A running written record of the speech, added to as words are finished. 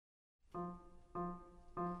This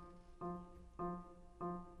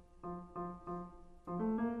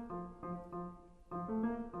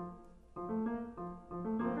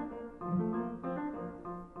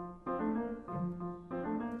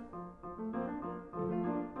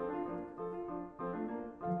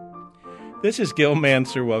is Gil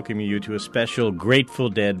Manser welcoming you to a special Grateful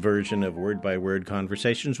Dead version of Word by Word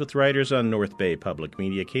Conversations with Writers on North Bay Public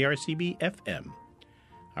Media, KRCB-FM.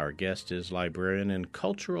 Our guest is librarian and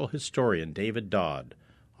cultural historian David Dodd,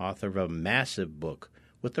 author of a massive book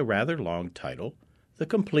with the rather long title, The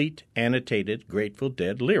Complete Annotated Grateful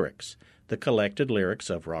Dead Lyrics, the collected lyrics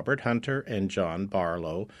of Robert Hunter and John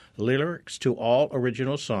Barlow, lyrics to all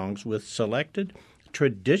original songs with selected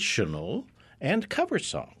traditional and cover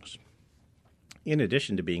songs. In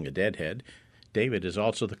addition to being a Deadhead, David is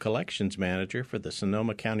also the collections manager for the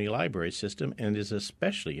Sonoma County Library System and is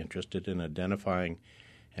especially interested in identifying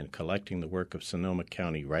and collecting the work of Sonoma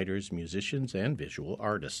County writers, musicians, and visual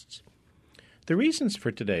artists. The reasons for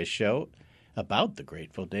today's show about the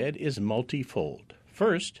Grateful Dead is multifold.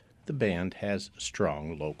 First, the band has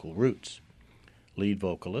strong local roots. Lead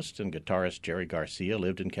vocalist and guitarist Jerry Garcia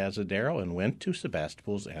lived in Cazadero and went to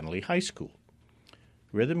Sebastopol's Annalee High School.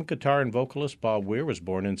 Rhythm guitar and vocalist Bob Weir was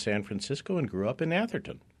born in San Francisco and grew up in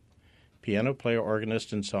Atherton. Piano player,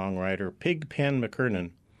 organist, and songwriter Pigpen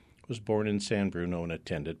McKernan was born in San Bruno and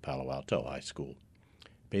attended Palo Alto High School.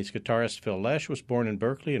 Bass guitarist Phil Lesh was born in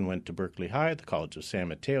Berkeley and went to Berkeley High, the College of San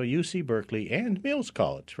Mateo, UC Berkeley, and Mills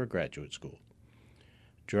College for graduate school.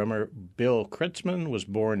 Drummer Bill Kritzman was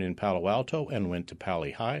born in Palo Alto and went to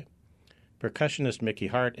Pali High. Percussionist Mickey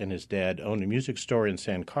Hart and his dad own a music store in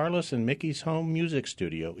San Carlos, and Mickey's home music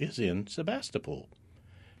studio is in Sebastopol.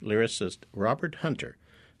 Lyricist Robert Hunter,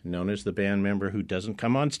 known as the band member who doesn't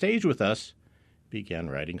come on stage with us, began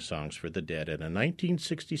writing songs for the Dead at a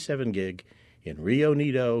 1967 gig in Rio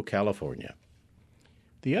Nido, California.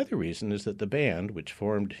 The other reason is that the band, which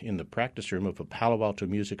formed in the practice room of a Palo Alto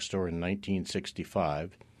music store in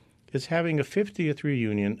 1965, is having a 50th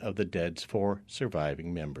reunion of the Dead's 4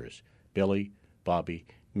 surviving members, Billy, Bobby,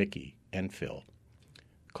 Mickey, and Phil.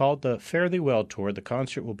 Called the Fare Thee Well Tour, the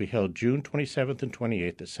concert will be held June 27th and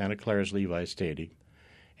 28th at Santa Clara's Levi Stadium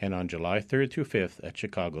and on July 3rd through 5th at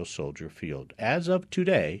Chicago Soldier Field. As of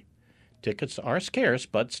today, tickets are scarce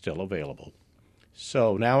but still available.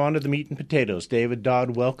 So now on to the meat and potatoes. David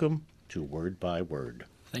Dodd, welcome to Word by Word.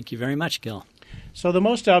 Thank you very much, Gil. So the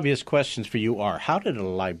most obvious questions for you are, how did a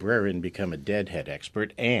librarian become a Deadhead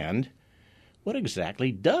expert, and what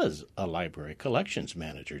exactly does a library collections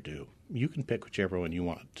manager do? You can pick whichever one you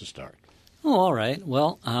want to start. Oh, all right.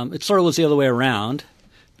 Well, it sort of was the other way around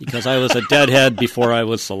because I was a Deadhead before I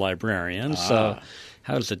was the librarian. So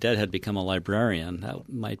how does a Deadhead become a librarian?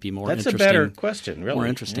 That might be more interesting. That's a better question, really. More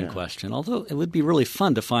interesting question. Although it would be really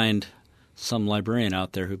fun to find some librarian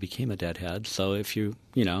out there who became a Deadhead. So if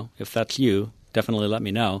if that's you, definitely let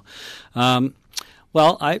me know.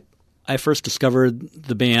 Well, I first discovered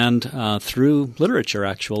the band through literature,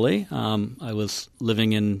 actually. I was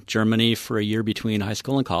living in Germany for a year between high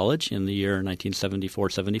school and college in the year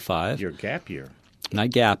 1974-75. Your gap year. My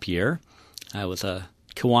gap year. I was a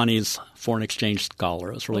Kiwanis foreign exchange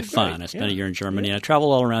scholar. It was really fun. I spent a year in Germany. And I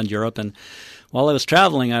traveled all around Europe, and while I was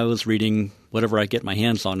traveling, I was reading whatever I get my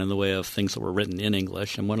hands on in the way of things that were written in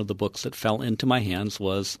English. And one of the books that fell into my hands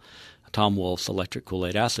was Tom Wolfe's Electric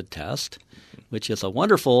Kool-Aid Acid Test, which is a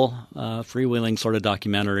wonderful freewheeling sort of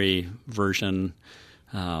documentary version,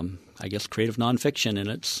 I guess creative nonfiction in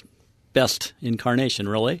its best incarnation,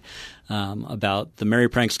 really, about the Merry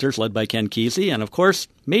Pranksters led by Ken Kesey. And, of course,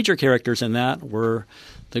 major characters in that were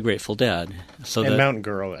the Grateful Dead. And Mountain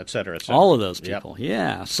Girl, et cetera, et cetera. All of those people,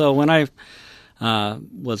 yeah. So when I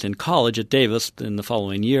was in college at Davis in the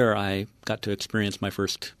following year, I got to experience my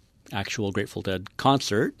first actual Grateful Dead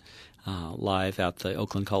concert live at the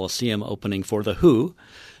Oakland Coliseum opening for The Who.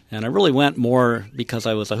 And I really went more because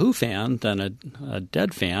I was a Who fan than a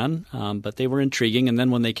Dead fan, but they were intriguing. And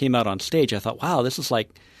then when they came out on stage, I thought, wow, this is like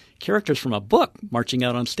characters from a book marching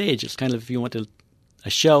out on stage. It's kind of if you went to a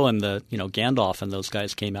show and Gandalf and those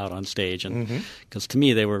guys came out on stage. And because to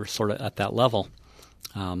me, they were sort of at that level,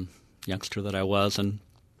 youngster that I was. And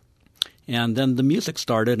then the music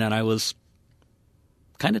started, and I was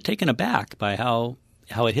kind of taken aback by how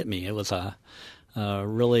it hit me. It was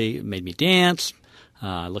really made me dance.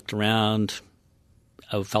 I looked around.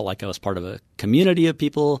 I felt like I was part of a community of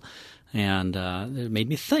people, and it made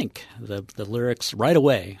me think. The lyrics right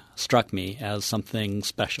away struck me as something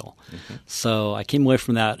special. So I came away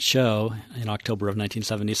from that show in October of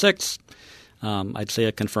 1976. I'd say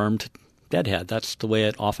a confirmed Deadhead. That's the way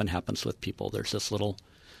it often happens with people. There's this little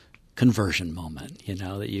conversion moment,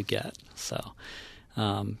 that you get. So,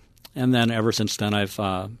 and then ever since then,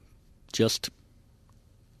 I've just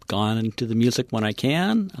gone into the music when I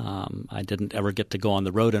can. I didn't ever get to go on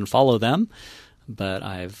the road and follow them, but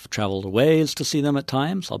I've traveled a ways to see them at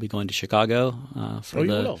times. I'll be going to Chicago for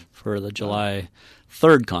the July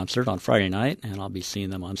 3rd concert on Friday night, and I'll be seeing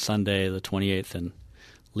them on Sunday the 28th in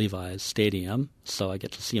Levi's Stadium. So I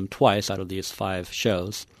get to see them twice out of these 5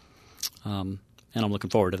 shows, and I'm looking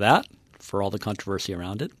forward to that for all the controversy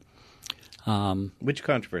around it. Which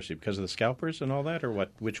controversy? Because of the scalpers and all that, or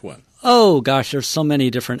what? Which one? Oh, gosh, there's so many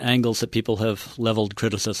different angles that people have leveled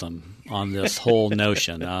criticism on this whole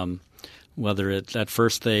notion. Whether it's at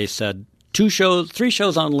first they said 3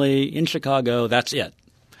 shows only in Chicago, that's it.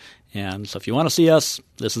 And so if you want to see us,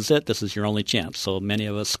 this is it. This is your only chance. So many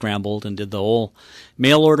of us scrambled and did the whole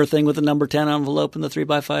mail order thing with the number 10 envelope and the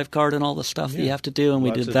 3x5 card and all the stuff that you have to do. And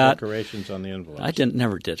Lots we did of that. Decorations on the envelope. I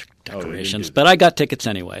never did decorations, do but I got tickets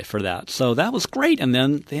anyway for that. So that was great. And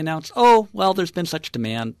then they announced, there's been such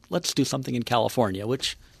demand. Let's do something in California,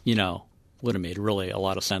 which, would have made really a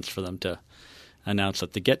lot of sense for them to announce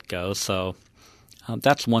at the get-go. So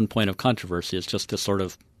that's one point of controversy, is just this sort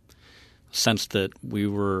of sense that we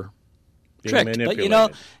were tricked. But,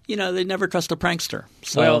 they never trust a prankster.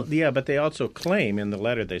 So. Well, yeah, but they also claim in the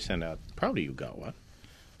letter they sent out, probably you got one,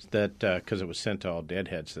 that because it was sent to all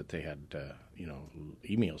deadheads that they had,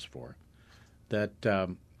 emails for, that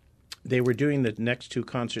they were doing the next 2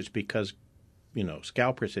 concerts because,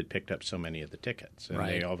 scalpers had picked up so many of the tickets, and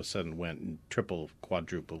they all of a sudden went triple,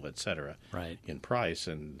 quadruple, et cetera, in price,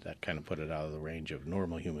 and that kind of put it out of the range of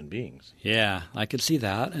normal human beings. Yeah, I could see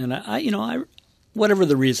that, and I whatever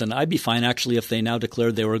the reason, I'd be fine actually if they now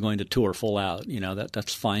declared they were going to tour full out.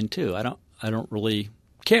 That's fine too. I don't really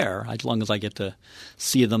care as long as I get to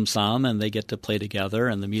see them some and they get to play together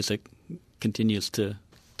and the music continues to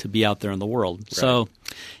be out there in the world. Right. So,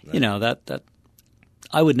 that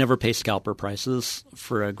I would never pay scalper prices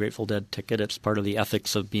for a Grateful Dead ticket. It's part of the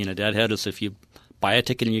ethics of being a Deadhead is if you buy a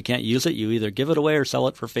ticket and you can't use it, you either give it away or sell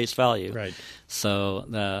it for face value. Right. So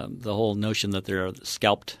the whole notion that there are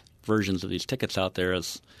scalped versions of these tickets out there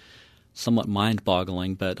is somewhat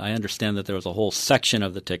mind-boggling, but I understand that there was a whole section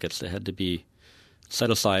of the tickets that had to be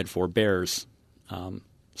set aside for Bears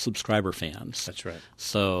subscriber fans. That's right.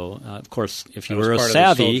 So, of course, if you that were was a part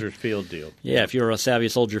savvy of the Soldier Field deal. Yeah, if you were a savvy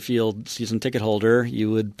Soldier Field season ticket holder,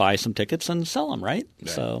 you would buy some tickets and sell them, right?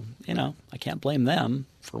 So, I can't blame them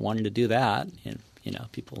for wanting to do that. And,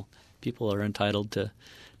 people are entitled to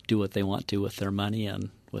do what they want to with their money and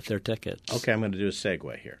with their tickets. Okay, I'm going to do a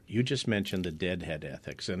segue here. You just mentioned the Deadhead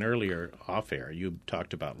ethics, and earlier off-air you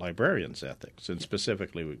talked about librarians' ethics, and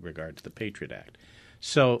specifically with regard to the Patriot Act.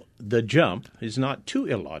 So the jump is not too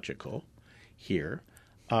illogical here.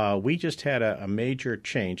 We just had a major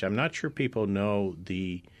change. I'm not sure people know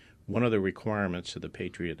one of the requirements of the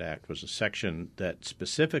Patriot Act was a section that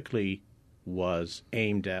specifically was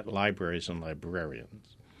aimed at libraries and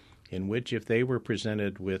librarians, in which if they were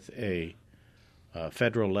presented with a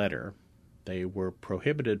federal letter, they were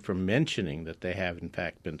prohibited from mentioning that they have in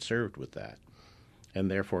fact been served with that, and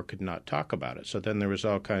therefore could not talk about it. So then there was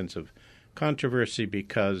all kinds of controversy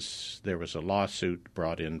because there was a lawsuit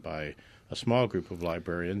brought in by a small group of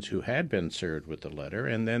librarians who had been served with the letter,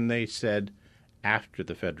 and then they said, after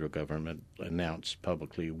the federal government announced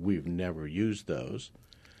publicly we've never used those,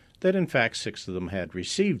 that in fact 6 of them had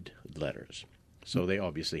received letters. So they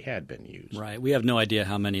obviously had been used. Right. We have no idea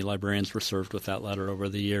how many librarians were served with that letter over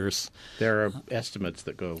the years. There are estimates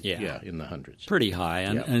that go, in the hundreds. Pretty high.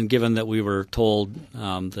 And given that we were told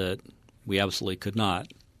that we absolutely could not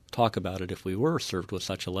talk about it if we were served with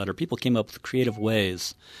such a letter, people came up with creative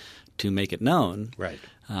ways to make it known. Right.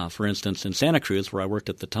 For instance, in Santa Cruz, where I worked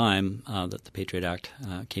at the time that the Patriot Act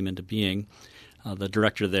came into being, the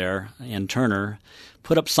director there, Ann Turner,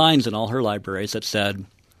 put up signs in all her libraries that said,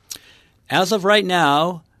 "As of right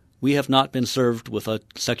now, we have not been served with a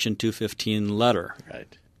Section 215 letter."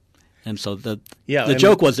 Right. And so the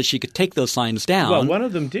joke was that she could take those signs down. Well, one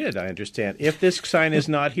of them did, I understand. If this sign is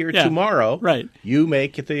not here tomorrow, you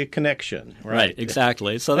make the connection. Right,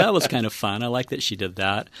 exactly. So that was kind of fun. I like that she did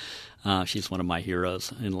that. She's one of my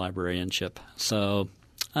heroes in librarianship. So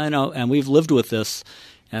I know, and we've lived with this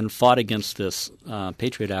and fought against this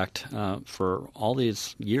Patriot Act for all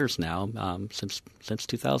these years now, since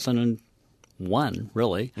 2001,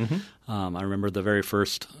 really. Mm-hmm. I remember the very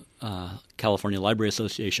first California Library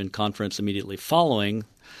Association conference immediately following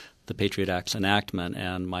the Patriot Act's enactment,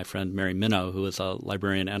 and my friend Mary Minow, who is a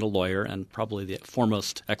librarian and a lawyer and probably the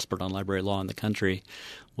foremost expert on library law in the country,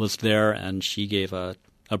 was there, and she gave a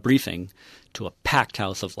a briefing to a packed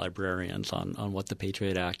house of librarians on what the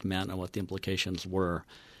Patriot Act meant and what the implications were.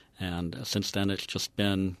 And since then, it's just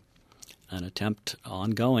been an attempt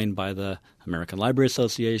ongoing by the American Library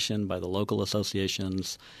Association, by the local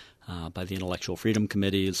associations, by the intellectual freedom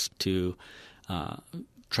committees to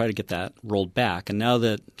try to get that rolled back. And now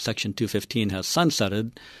that Section 215 has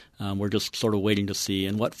sunsetted, we're just sort of waiting to see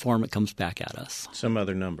in what form it comes back at us. Some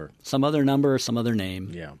other number. Some other number, some other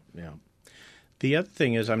name. Yeah. The other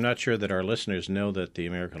thing is, I'm not sure that our listeners know that the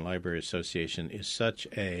American Library Association is such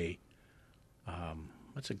a,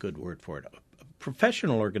 what's a good word for it? A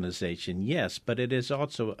professional organization, yes, but it is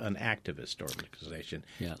also an activist organization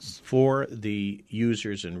for the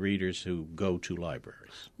users and readers who go to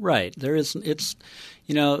libraries. Right. When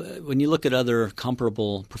you look at other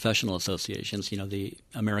comparable professional associations, the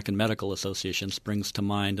American Medical Association springs to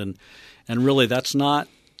mind, and really it's not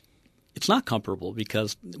comparable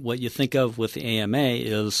because what you think of with the AMA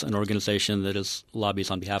is an organization that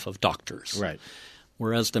lobbies on behalf of doctors. Right.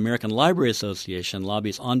 Whereas the American Library Association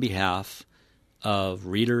lobbies on behalf of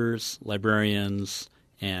readers, librarians,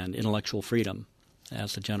 and intellectual freedom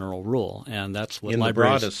as a general rule. And that's what libraries – in the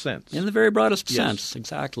broadest sense. In the very broadest sense,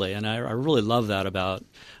 exactly. And I really love that about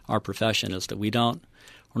our profession is that we didn't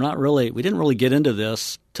really get into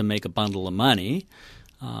this to make a bundle of money,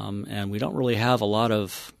 and we don't really have a lot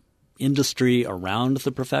of industry around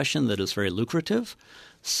the profession that is very lucrative.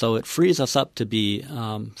 So it frees us up to be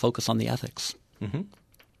focused on the ethics. Mm-hmm.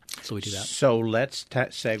 So we do that. So let's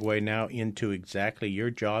segue now into exactly your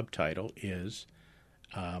job title is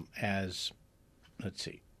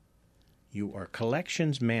you are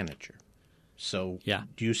collections manager. So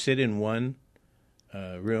do you sit in one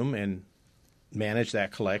room and manage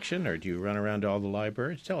that collection, or do you run around to all the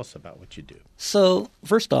libraries? Tell us about what you do. So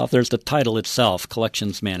first off, there's the title itself,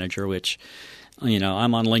 collections manager, which,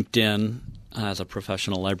 I'm on LinkedIn as a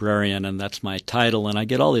professional librarian, and that's my title. And I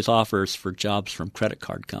get all these offers for jobs from credit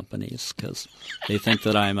card companies because they think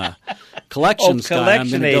that I'm a collections guy. I'm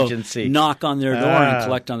going to agency. Go knock on their door and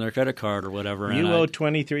collect on their credit card or whatever. You owe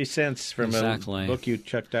 23 cents from a book you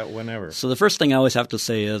checked out whenever. So the first thing I always have to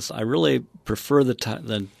say is I really prefer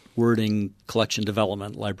the wording collection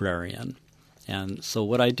development librarian. And so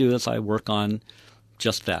what I do is I work on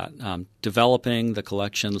just that, developing the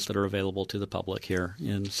collections that are available to the public here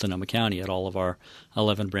in Sonoma County at all of our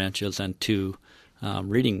 11 branches and 2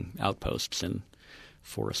 reading outposts in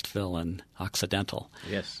Forestville and Occidental.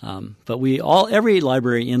 Yes. But every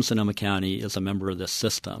library in Sonoma County is a member of this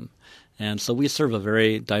system. And so we serve a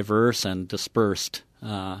very diverse and dispersed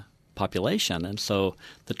population. And so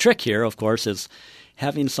the trick here, of course, is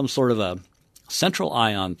having some sort of a central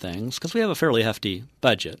eye on things because we have a fairly hefty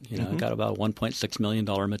budget. We've got about a $1.6 million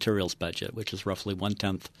materials budget, which is roughly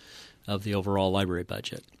 1/10 of the overall library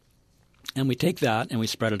budget. And we take that and we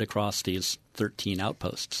spread it across these 13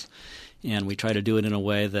 outposts. And we try to do it in a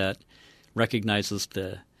way that recognizes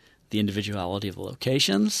the individuality of the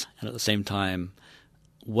locations and at the same time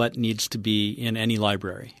what needs to be in any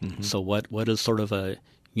library. Mm-hmm. So what is sort of a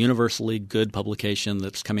universally good publication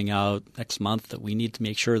that's coming out next month that we need to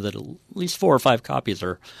make sure that at least 4 or 5 copies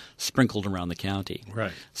are sprinkled around the county.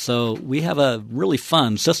 Right. So we have a really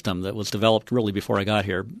fun system that was developed really before I got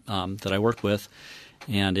here that I work with,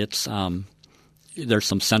 and it's there's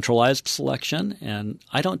some centralized selection, and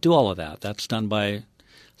I don't do all of that. That's done by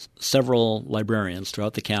several librarians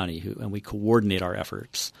throughout the county, and we coordinate our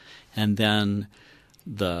efforts. And then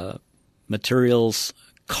the materials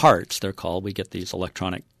carts, they're called. We get these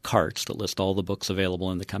electronic carts that list all the books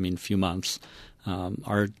available in the coming few months,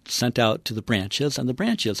 are sent out to the branches, and the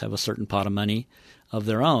branches have a certain pot of money of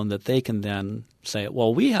their own that they can then say,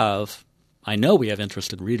 well, I know we have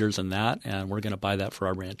interested readers in that, and we're going to buy that for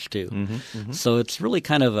our branch too. Mm-hmm, mm-hmm. So it's really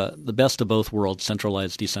kind of the best of both worlds,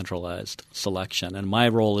 centralized, decentralized selection. And my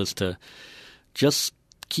role is to just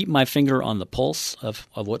keep my finger on the pulse of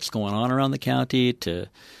what's going on around the county, to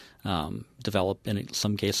develop, in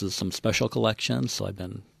some cases, some special collections. So I've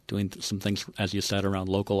been doing some things, as you said, around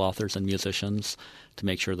local authors and musicians to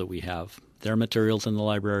make sure that we have their materials in the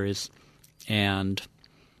libraries and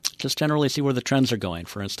just generally see where the trends are going,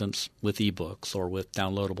 for instance, with ebooks or with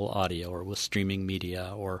downloadable audio or with streaming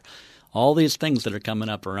media or all these things that are coming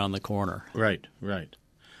up around the corner. Right.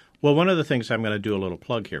 Well, one of the things I'm going to do a little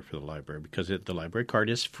plug here for the library because the library card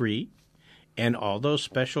is free. And all those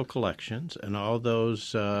special collections and all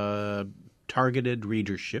those targeted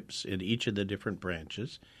readerships in each of the different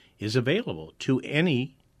branches is available to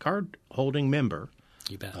any card-holding member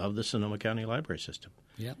of the Sonoma County Library System.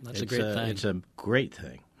 Yeah, that's a great thing. It's a great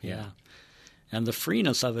thing. Yeah. And the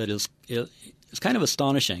freeness of it is kind of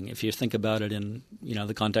astonishing if you think about it in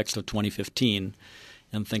the context of 2015.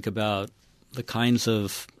 and think about the kinds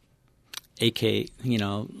of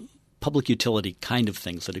public utility kind of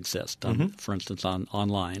things that exist, for instance,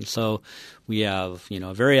 online. So we have,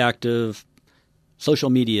 a very active social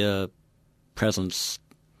media presence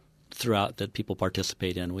throughout that people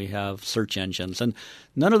participate in. We have search engines, and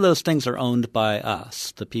none of those things are owned by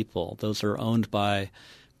us, the people. Those are owned by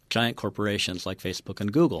giant corporations like Facebook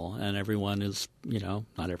and Google, and everyone is,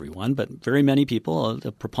 not everyone, but very many people,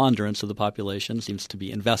 the preponderance of the population seems to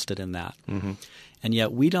be invested in that. And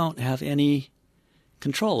yet we don't have any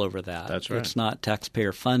control over that. That's right. It's not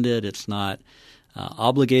taxpayer funded. It's not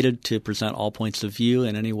obligated to present all points of view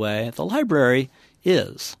in any way. The library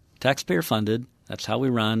is taxpayer funded. That's how we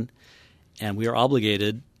run. And we are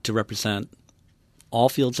obligated to represent all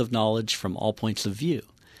fields of knowledge from all points of view.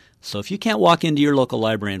 So if you can't walk into your local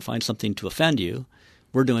library and find something to offend you,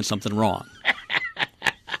 we're doing something wrong.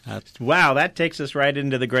 Wow, that takes us right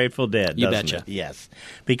into the Grateful Dead, You doesn't betcha. it? Yes,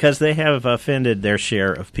 because they have offended their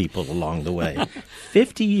share of people along the way.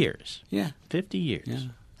 50 years. Yeah. 50 years.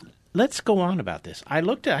 Yeah. Let's go on about this. I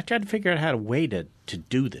tried to figure out how to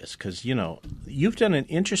do this because, you've done an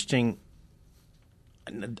interesting,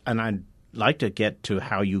 and I'd like to get to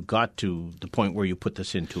how you got to the point where you put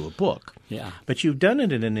this into a book. Yeah. But you've done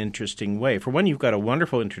it in an interesting way. For one, you've got a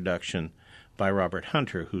wonderful introduction by Robert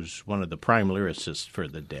Hunter, who's one of the prime lyricists for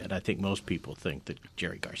the Dead. I think most people think that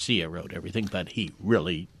Jerry Garcia wrote everything, but he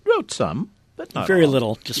really wrote some, but not Very all.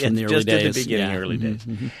 little, just from the early days. Just at the beginning, Yeah. early days.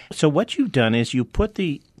 So what you've done is you put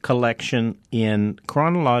the collection in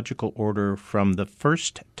chronological order from the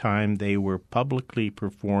first time they were publicly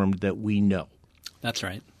performed that we know. That's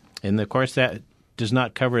right. And, of course, that does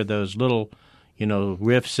not cover those little,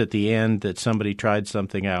 riffs at the end that somebody tried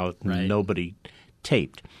something out and Right. nobody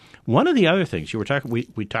taped. One of the other things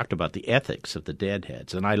we talked about the ethics of the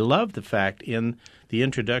Deadheads, and I love the fact in the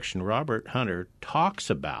introduction Robert Hunter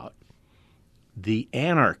talks about the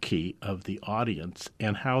anarchy of the audience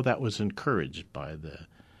and how that was encouraged by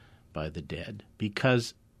the Dead,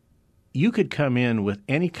 because you could come in with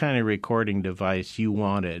any kind of recording device you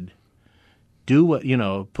wanted, do what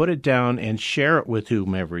put it down and share it with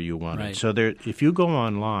whomever you wanted. Right. So if you go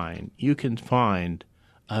online, you can find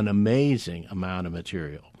an amazing amount of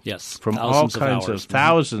material. Yes. From thousands all kinds hours. of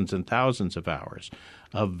thousands and thousands of hours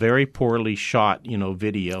of very poorly shot,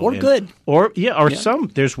 video. Or good. Some.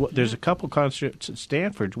 There's a couple concerts at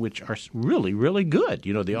Stanford which are really, really good.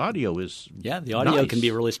 The audio is the audio nice. can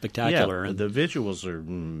be really spectacular. Yeah, the visuals are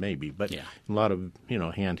maybe, but a lot of,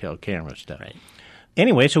 handheld camera stuff. Right.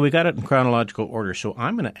 Anyway, so we got it in chronological order. So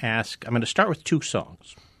I'm going to start with two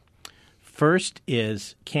songs. First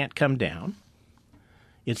is Can't Come Down.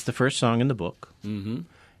 It's the first song in the book. Mm-hmm.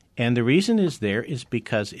 And the reason is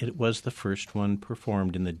because it was the first one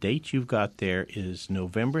performed. And the date you've got there is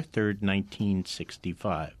November 3rd,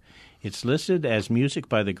 1965. It's listed as music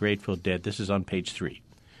by the Grateful Dead. This is on page 3.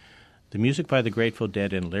 The music by the Grateful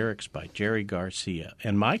Dead and lyrics by Jerry Garcia.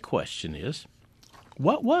 And my question is,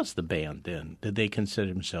 what was the band then? Did they consider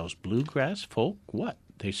themselves bluegrass, folk, what?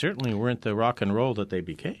 They certainly weren't the rock and roll that they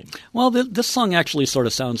became. Well, this song actually sort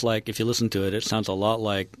of sounds like, if you listen to it, it sounds a lot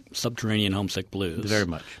like Subterranean Homesick Blues. Very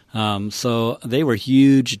much. So they were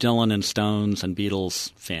huge Dylan and Stones and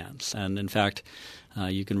Beatles fans. And in fact,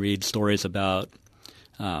 you can read stories about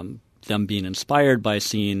them being inspired by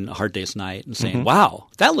seeing A Hard Day's Night and saying, wow,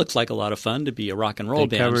 that looks like a lot of fun to be a rock and roll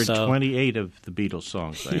They band. covered 28 of the Beatles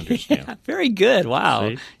songs, I understand. Yeah, very good. Wow.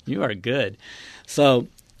 See? You are good. So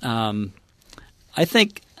I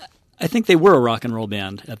think they were a rock and roll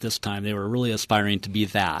band at this time. They were really aspiring to be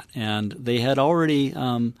that. And they had already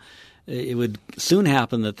it would soon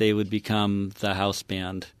happen that they would become the house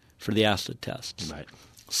band for the acid tests. Right.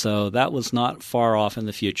 So that was not far off in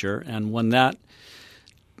the future. And when that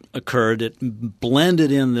occurred, it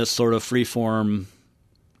blended in this sort of freeform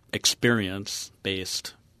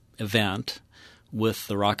experience-based event with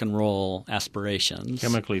the rock and roll aspirations.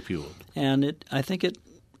 Chemically fueled. And I think it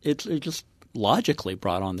just logically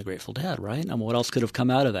brought on the Grateful Dead, right? And what else could have come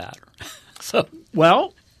out of that? So,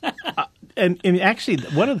 well, and actually,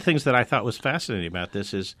 one of the things that I thought was fascinating about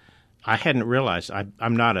this is I hadn't realized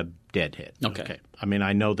I'm not a Deadhead. Okay. I mean,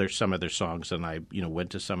 I know there's some of their songs, and I went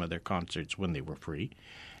to some of their concerts when they were free,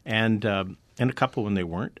 and a couple when they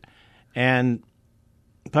weren't,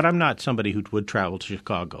 but I'm not somebody who would travel to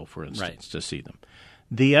Chicago, for instance, to see them.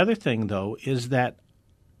 The other thing, though, is that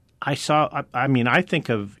I think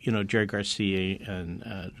of, Jerry Garcia and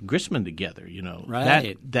Grisman together,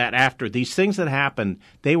 Right. that after these things that happened,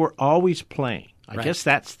 they were always playing. I guess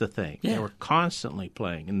that's the thing. Yeah. They were constantly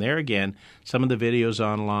playing. And there again, some of the videos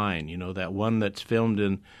online, that one that's filmed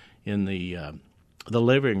in the the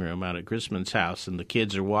living room out at Grisman's house, and the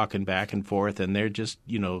kids are walking back and forth, and they're just,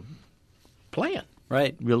 playing.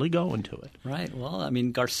 Right. Really going to it. Right. Well, I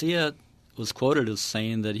mean, Garcia was quoted as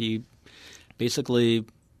saying that he basically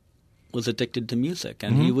was addicted to music,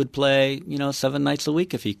 and he would play, 7 nights a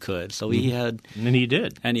week if he could. So he had, and he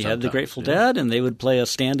did, and he had the Grateful Dead, and they would play a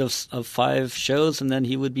stand of 5 shows, and then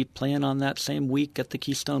he would be playing on that same week at the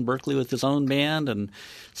Keystone Berkeley with his own band, and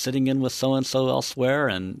sitting in with so and so elsewhere.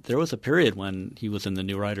 And there was a period when he was in the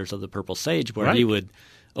New Riders of the Purple Sage where he would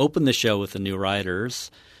open the show with the New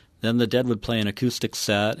Riders, then the Dead would play an acoustic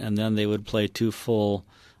set, and then they would play 2 full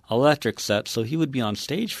electric set, so he would be on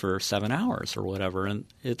stage for 7 hours or whatever, and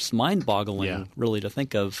it's mind-boggling, really, to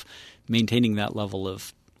think of maintaining that level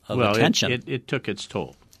of attention. It took its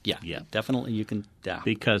toll. Yeah, definitely you can. Yeah.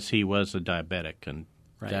 Because he was a diabetic, and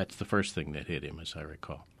that's the first thing that hit him, as I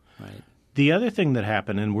recall. Right. The other thing that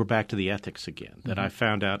happened, and we're back to the ethics again, that I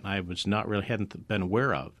found out and I was hadn't been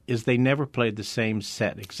aware of, is they never played the same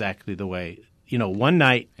set exactly the way. One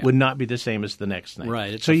night would not be the same as the next night.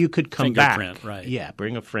 Right. So you could come back. Right. Yeah,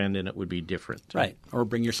 bring a friend and it would be different. Right. Or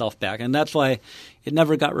bring yourself back. And that's why it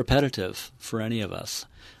never got repetitive for any of us.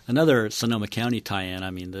 Another Sonoma County tie-in,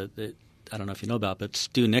 I mean, I don't know if you know about, but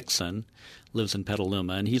Stu Nixon lives in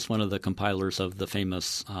Petaluma, and he's one of the compilers of the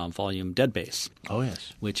famous volume Dead Bass. Oh,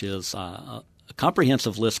 yes. Which is a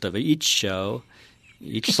comprehensive list of each show,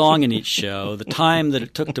 each song in each show, the time that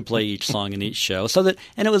it took to play each song in each show.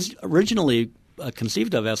 And it was originally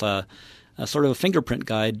conceived of as a sort of a fingerprint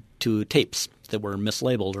guide to tapes that were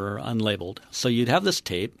mislabeled or unlabeled. So you'd have this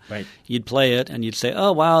tape, you'd play it, and you'd say,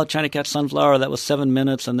 oh, wow, China Cat Sunflower, that was 7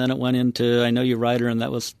 minutes, and then it went into I Know You Rider, and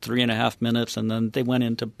that was 3.5 minutes, and then they went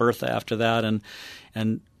into Bertha after that.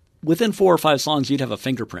 And within 4 or 5 songs, you'd have a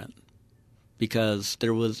fingerprint because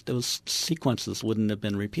those sequences wouldn't have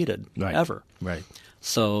been repeated ever. Right.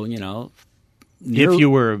 So, if you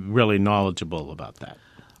were really knowledgeable about that.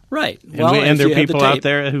 Right. Well, and there are people out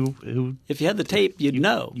there who if you had the tape, you'd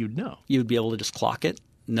know. You'd know. You'd be able to just clock it,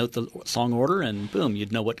 note the song order, and boom,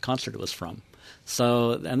 you'd know what concert it was from.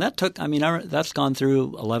 So, and that took, that's gone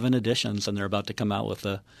through 11 editions, and they're about to come out with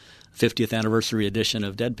the 50th anniversary edition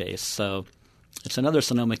of Dead Bass. So it's another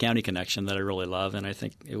Sonoma County connection that I really love, and I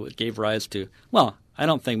think it gave rise to, well, I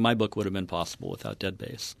don't think my book would have been possible without Dead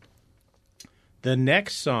Bass. The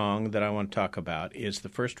next song that I want to talk about is the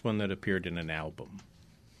first one that appeared in an album.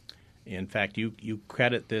 In fact, you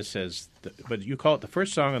credit this but you call it the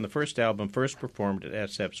first song on the first album, first performed at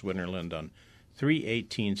SF's Winterland on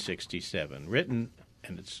 3/18/67, written,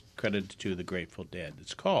 and it's credited to the Grateful Dead.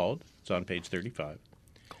 It's on page 35,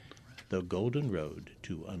 The Golden Road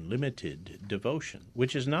to Unlimited Devotion,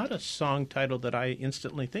 which is not a song title that I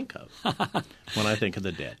instantly think of when I think of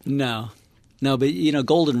the Dead. No, but,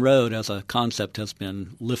 Golden Road as a concept has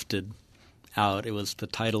been lifted out. It was the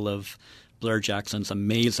title of Blair Jackson's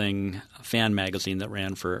amazing fan magazine that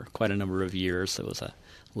ran for quite a number of years. It was a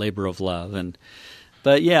labor of love.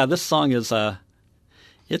 But yeah, this song is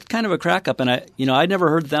it's kind of a crack up, and I never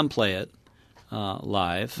heard them play it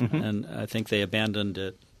live, and I think they abandoned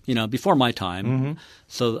it, before my time.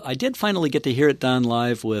 So I did finally get to hear it done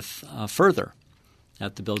live with Further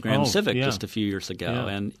at the Bill Graham Civic just a few years ago,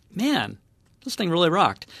 and man, this thing really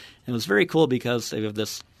rocked. And it was very cool because they have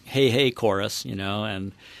this "Hey Hey" chorus,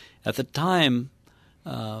 and at the time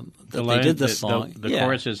that they did this song, the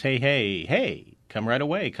chorus is "Hey, hey, hey, come right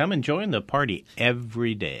away, come and join the party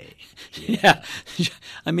every day." Yeah.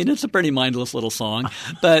 It's a pretty mindless little song,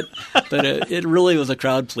 but it really was a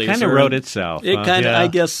crowd pleaser. Kind of wrote itself. I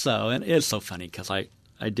guess so, and it's so funny because I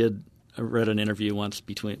read an interview once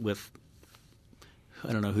with.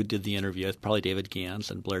 I don't know who did the interview. It's probably David Gans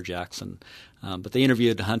and Blair Jackson. But they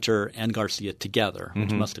interviewed Hunter and Garcia together,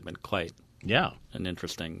 which must have been quite an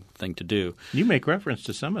interesting thing to do. You make reference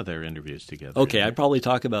to some of their interviews together. Okay, I'd probably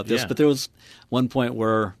talk about this. But there was one point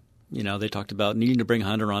where, they talked about needing to bring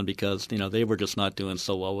Hunter on because, they were just not doing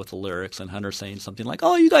so well with the lyrics. And Hunter saying something like,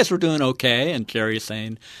 oh, you guys were doing okay. And Jerry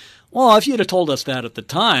saying, well, if you'd have told us that at the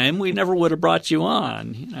time, we never would have brought you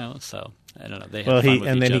on, so. I don't know. They had fun with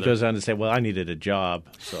each other. He goes on to say, well, I needed a job.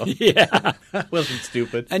 So yeah. I wasn't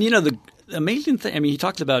stupid. And, the amazing thing, he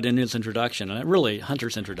talks about in his introduction, and really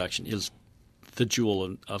Hunter's introduction is the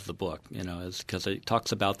jewel of the book, is because it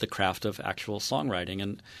talks about the craft of actual songwriting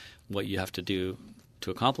and what you have to do to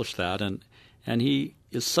accomplish that. And he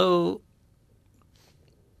is so,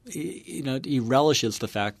 he relishes the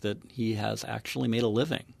fact that he has actually made a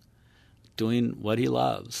living doing what he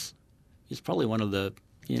loves. He's probably one of the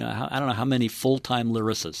I don't know how many full-time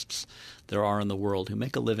lyricists there are in the world who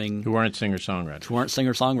make a living. Who aren't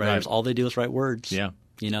singer-songwriters. Right. All they do is write words. Yeah.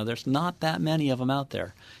 There's not that many of them out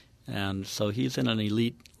there. And so he's in an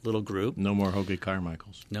elite little group. No more Hoagie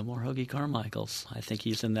Carmichaels. No more Hoagie Carmichaels. I think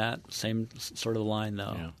he's in that same sort of line,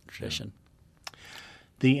 though, tradition. Yeah.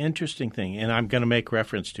 The interesting thing, and I'm going to make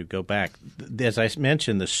reference to, go back, as I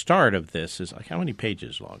mentioned, the start of this is like how many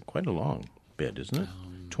pages long? Quite a long bit, isn't it?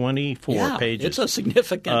 24 pages. It's a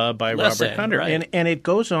significant by essay, Robert Hunter. right. And it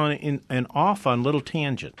goes on and off on little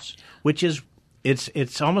tangents, which is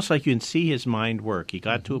it's almost like you can see his mind work. He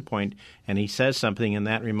got to a point and he says something and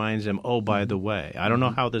that reminds him, oh, by the way. I don't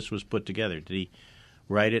know how this was put together. Did he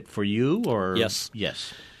write it for you or? Yes.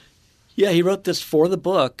 Yes. Yeah, he wrote this for the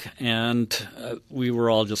book, and we were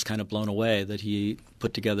all just kind of blown away that he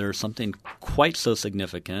put together something quite so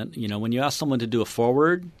significant. You know, when you ask someone to do a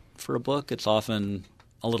foreword for a book, it's often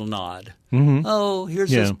a little nod. Mm-hmm. Oh,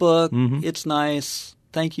 here's this book. Mm-hmm. It's nice.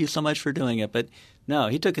 Thank you so much for doing it. But no,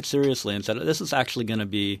 he took it seriously and said, this is actually going to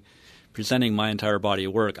be presenting my entire body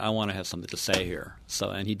of work. I want to have something to say here.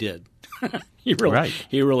 And he did. He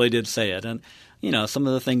really did say it. And, you know, some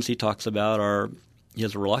of the things he talks about are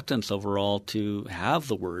his reluctance overall to have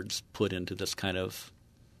the words put into this kind of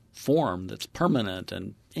form that's permanent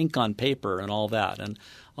and ink on paper and all that. And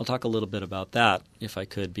I'll talk a little bit about that if I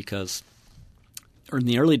could, because in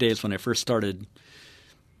the early days when I first started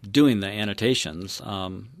doing the annotations,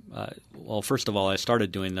 well, first of all, I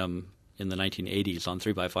started doing them in the 1980s on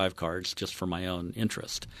 3x5 cards just for my own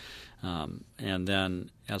interest. And then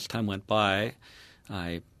as time went by,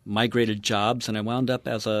 I migrated jobs and I wound up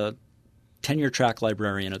as a tenure-track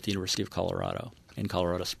librarian at the University of Colorado in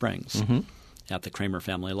Colorado Springs at the Kramer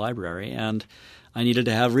Family Library. And I needed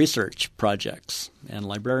to have research projects. And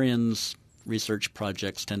librarians' research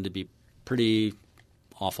projects tend to be pretty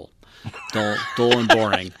awful, dull and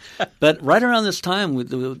boring. But right around this time,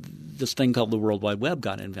 this thing called the World Wide Web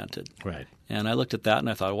got invented. Right. And I looked at that and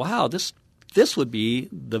I thought, wow, this would be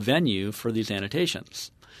the venue for these annotations.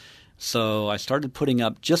 So I started putting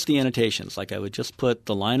up just the annotations. Like I would just put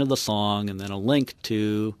the line of the song and then a link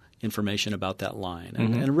to information about that line.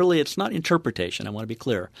 And really it's not interpretation. I want to be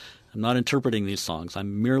clear. I'm not interpreting these songs.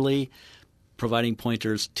 I'm merely providing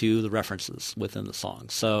pointers to the references within the song.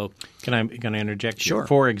 So Can I interject? Sure. You?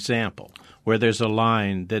 For example, where there's a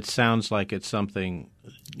line that sounds like it's something,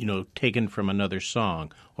 you know, taken from another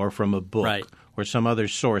song or from a book. Right. Or some other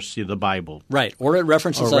source, the Bible. Right. Or it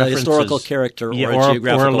references a historical character or a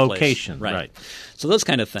geographical or a place. location. Right. So those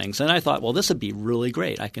kind of things. And I thought, well, this would be really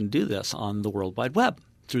great. I can do this on the World Wide Web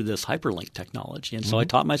through this hyperlink technology. And so I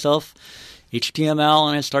taught myself HTML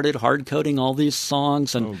and I started hard coding all these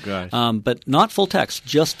songs. And, but not full text,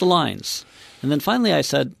 just the lines. And then finally I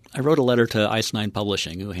said, I wrote a letter to Ice9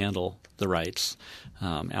 Publishing, who handle the rights.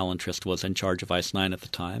 Alan Trist was in charge of Ice9 at the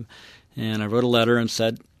time. And I wrote a letter and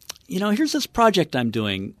said, you know, here's this project I'm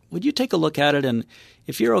doing. Would you take a look at it? And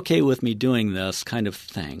if you're okay with me doing this kind of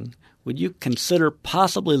thing, would you consider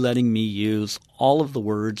possibly letting me use all of the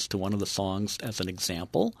words to one of the songs as an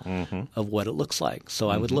example of what it looks like? So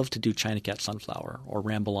I would love to do China Cat Sunflower or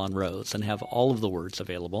Ramble on Rose and have all of the words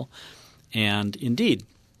available. And indeed,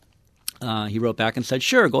 he wrote back and said,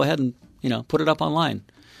 sure, go ahead and, you know, put it up online.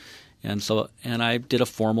 And I did a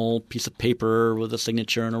formal piece of paper with a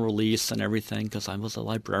signature and a release and everything because I was a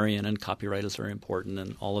librarian and copyright is very important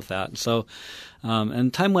and all of that. And so,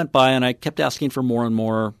 and time went by and I kept asking for more and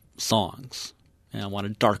more songs. And I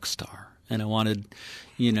wanted Dark Star and I wanted,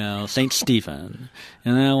 you know, St. Stephen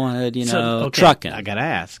and then I wanted, you know, Truckin'. I got to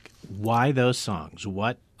ask, why those songs?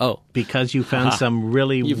 What? Oh. Because you found some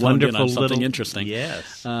really wonderful something interesting.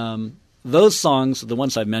 Yes. Those songs, the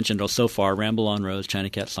ones I've mentioned so far, Ramble on Rose, China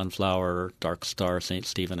Cat Sunflower, Dark Star, St.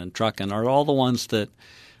 Stephen, and Truckin', are all the ones that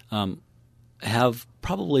have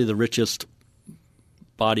probably the richest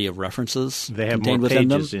body of references they have contained more within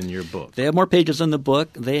pages them. in your book. They have more pages in the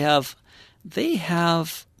book. They have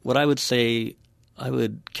what I would say I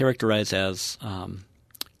would characterize as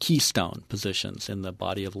keystone positions in the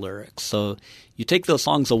body of lyrics. So you take those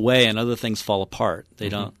songs away and other things fall apart.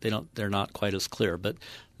 They're not quite as clear. But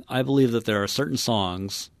I believe that there are certain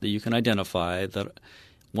songs that you can identify that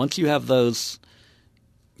once you have those,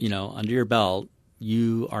 you know, under your belt,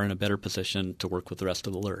 you are in a better position to work with the rest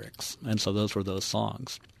of the lyrics. And so those were those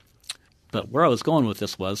songs. But where I was going with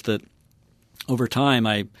this was that over time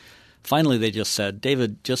finally they just said,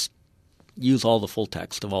 David, just use all the full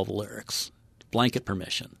text of all the lyrics. Blanket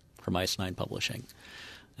permission from Ice9 Publishing.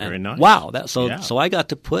 And very nice. Wow. So I got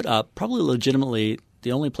to put up probably legitimately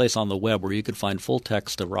the only place on the web where you could find full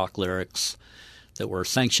text of rock lyrics that were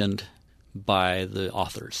sanctioned by the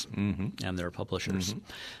authors and their publishers.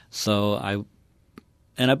 So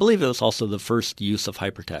And I believe it was also the first use of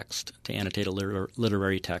hypertext to annotate a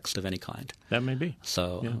literary text of any kind. That may be.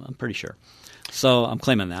 So I'm pretty sure. So I'm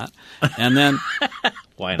claiming that. And then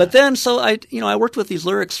why not? But then so I worked with these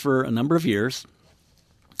lyrics for a number of years.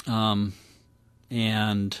 And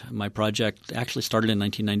my project actually started in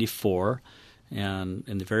 1994 and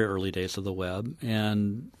in the very early days of the web.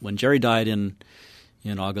 And when Jerry died in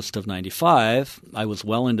August of 95, I was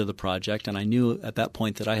well into the project, and I knew at that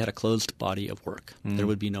point that I had a closed body of work. There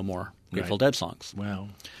would be no more Grateful Dead songs. Wow.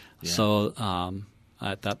 Yeah. So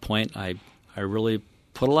at that point, I really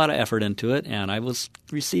put a lot of effort into it, and I was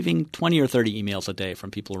receiving 20 or 30 emails a day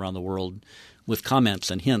from people around the world with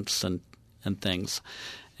comments and hints and things.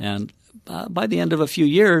 And by the end of a few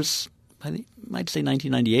years, I'd say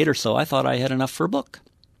 1998 or so, I thought I had enough for a book.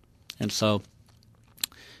 And so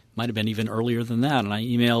might have been even earlier than that. And I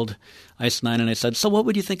emailed Ice9 and I said, so what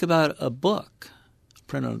would you think about a book,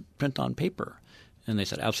 print on paper? And they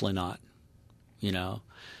said, absolutely not. The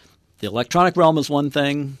electronic realm is one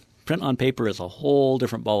thing. Print on paper is a whole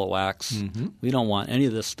different ball of wax. Mm-hmm. We don't want any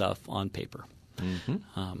of this stuff on paper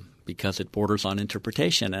because it borders on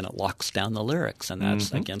interpretation and it locks down the lyrics. And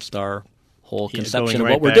that's against our whole conception of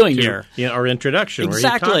what we're doing here. Our introduction where he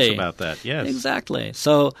talks about that. Yes. Exactly.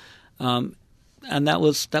 So and that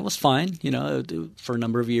was fine. For a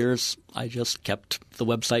number of years, I just kept the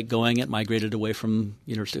website going. It migrated away from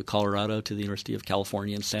University of Colorado to the University of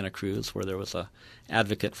California in Santa Cruz, where there was a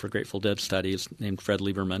advocate for Grateful Dead studies named Fred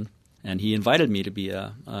Lieberman, and he invited me to be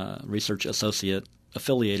a research associate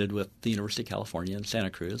affiliated with the University of California in Santa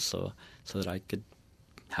Cruz, so that I could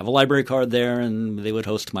have a library card there, and they would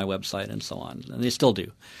host my website and so on, and they still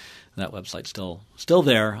do. That website's still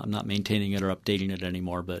there. I'm not maintaining it or updating it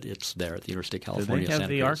anymore, but it's there at the University of California. Do they have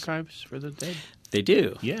Santa the Cruz. archives for the dead? They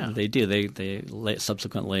do. Yeah, they do. They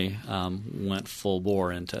subsequently went full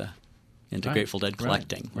bore into Grateful Dead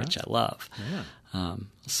collecting, which I love. Yeah.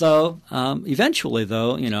 So eventually,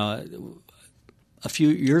 though, a few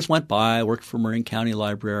years went by. I worked for Marin County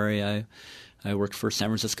Library. I worked for San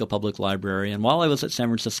Francisco Public Library, and while I was at San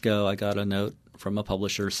Francisco, I got a note from a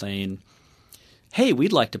publisher saying, hey,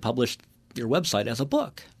 we'd like to publish your website as a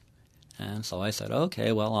book. And so I said,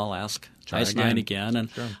 okay, well, I'll ask Ice9 again.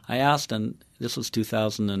 And sure. I asked, and this was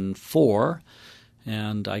 2004,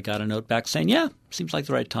 and I got a note back saying, yeah, seems like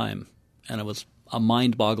the right time. And it was a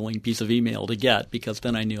mind-boggling piece of email to get, because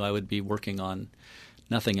then I knew I would be working on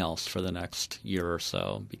nothing else for the next year or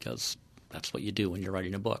so, because that's what you do when you're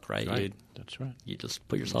writing a book, right? That's right. You just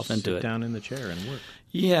put yourself into it. Sit down in the chair and work.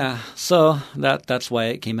 Yeah. So that's why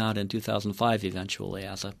it came out in 2005 eventually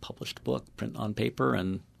as a published book, print on paper,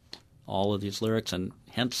 and all of these lyrics, and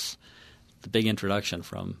hence the big introduction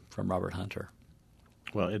from Robert Hunter.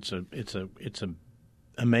 Well, it's a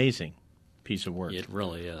amazing piece of work. It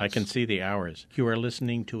really is. I can see the hours. You are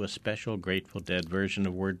listening to a special Grateful Dead version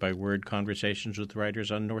of Word by Word Conversations with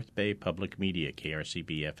Writers on North Bay Public Media,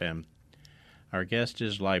 KRCB-FM. Our guest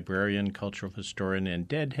is librarian, cultural historian, and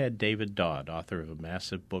deadhead David Dodd, author of a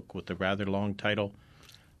massive book with the rather long title,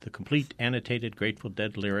 The Complete Annotated Grateful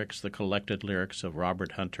Dead Lyrics, the Collected Lyrics of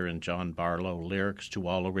Robert Hunter and John Barlow, Lyrics to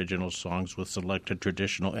All Original Songs with Selected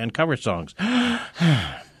Traditional and Cover Songs.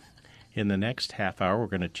 In the next half hour, we're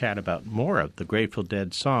going to chat about more of the Grateful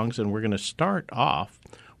Dead songs, and we're going to start off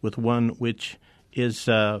with one which is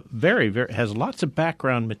very, very has lots of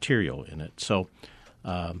background material in it. So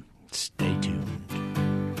stay tuned.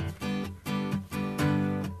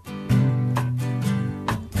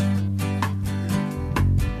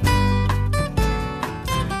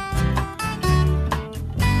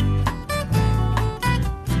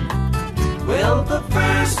 Well, the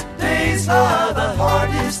first days are the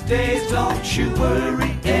hardest days, don't you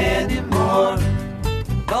worry anymore.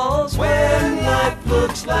 'Cause when life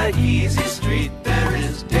looks like easy street, there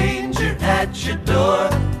is danger at your door.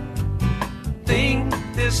 Think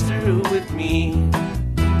this through with me.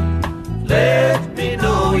 Let me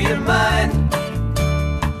know your mind.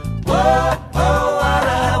 Whoa, what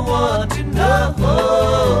I want to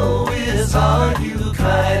know is, are you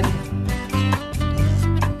kind?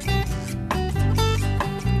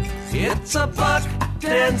 It's a buck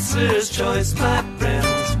dancer's choice, my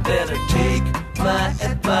friends. Better take my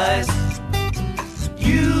advice.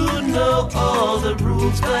 You know all the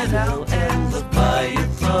rules by now, and the fire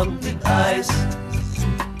from the ice.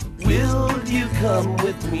 Will you come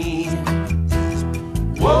with me?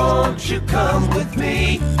 Won't you come with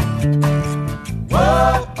me?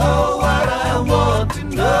 Whoa, what I want to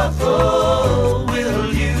know.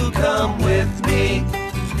 Will you come with me?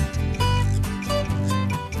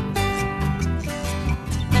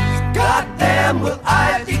 Goddamn, will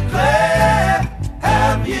I declare,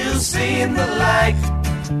 have you seen the light?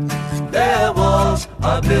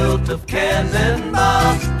 are built of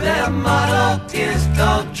cannonballs. Their motto is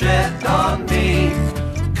don't tread on me.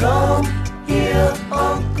 Come hear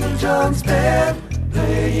Uncle John's band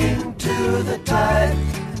playing to the tide.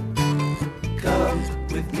 Come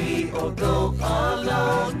with me or go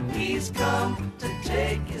alone. He's come to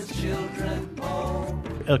take his children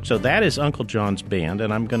home. So that is Uncle John's Band,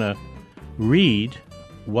 and I'm going to read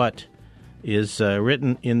what is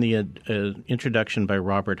written in the introduction by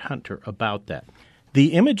Robert Hunter about that.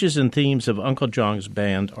 The images and themes of Uncle John's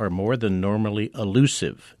Band are more than normally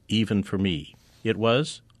elusive, even for me. It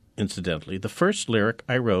was, incidentally, the first lyric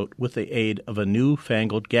I wrote with the aid of a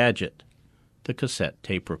newfangled gadget, the cassette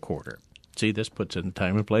tape recorder. See, this puts it in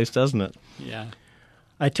time and place, doesn't it? Yeah.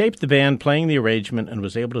 I taped the band playing the arrangement and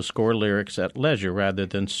was able to score lyrics at leisure rather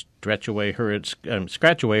than scratch away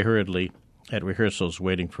hurriedly at rehearsals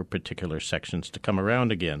waiting for particular sections to come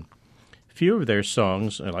around again. Few of their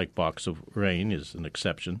songs, like Box of Rain is an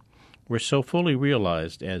exception, were so fully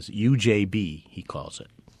realized as UJB, he calls it.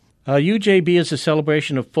 UJB is a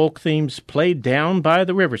celebration of folk themes played down by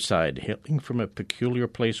the riverside, hailing from a peculiar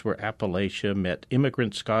place where Appalachia met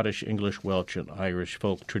immigrant Scottish, English, Welsh, and Irish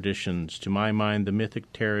folk traditions, to my mind the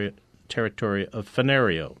mythic territory of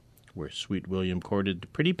Fenario, where Sweet William courted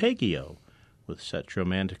pretty Peggy-O, with such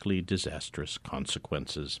romantically disastrous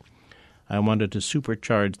consequences. I wanted to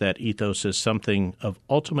supercharge that ethos as something of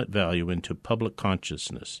ultimate value into public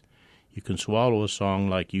consciousness. You can swallow a song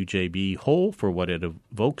like UJB whole for what it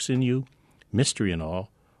evokes in you, mystery and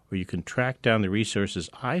all, or you can track down the resources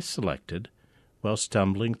I selected while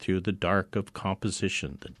stumbling through the dark of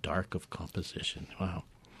composition. The dark of composition. Wow.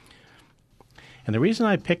 And the reason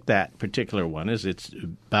I picked that particular one is it's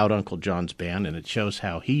about Uncle John's Band, and it shows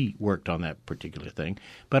how he worked on that particular thing,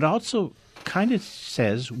 but also kind of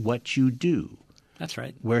says what you do. That's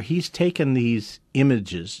right. Where he's taken these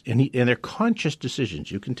images, and they're conscious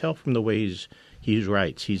decisions. You can tell from the way he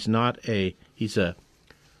writes. He's a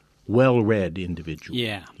well-read individual.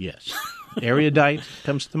 Yeah. Yes. Erudite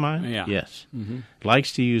comes to mind? Yeah. Yes. Mm-hmm.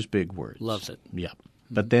 Likes to use big words. Loves it. Yeah.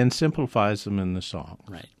 But then simplifies them in the song.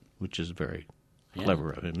 Right. Which is very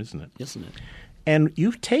clever of him, isn't it? Isn't it? And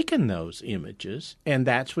you've taken those images, and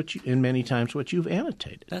that's what you, and many times what you've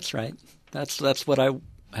annotated. That's right. That's what I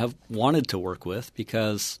have wanted to work with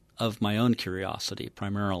because of my own curiosity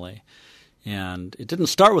primarily. And it didn't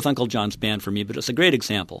start with Uncle John's Band for me, but it's a great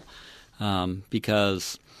example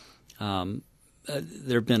because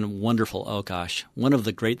there have been wonderful, one of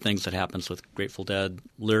the great things that happens with Grateful Dead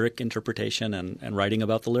lyric interpretation and writing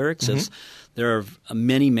about the lyrics is there are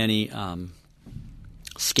many, many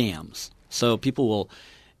scams. So people will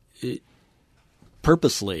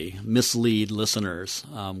purposely mislead listeners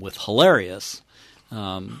with hilarious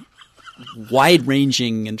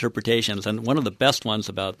wide-ranging interpretations. And one of the best ones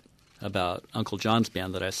about Uncle John's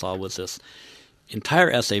Band that I saw was this entire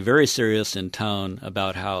essay, very serious in tone,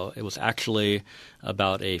 about how it was actually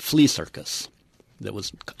about a flea circus. That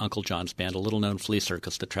was Uncle John's Band, a little-known flea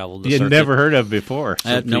circus that traveled the circuit. You'd never heard of before.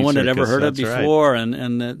 No one had ever heard of before. Right.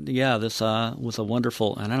 And this was a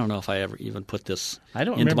wonderful – and I don't know if I ever even put this I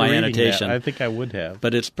don't into my remember annotation. That. I think I would have.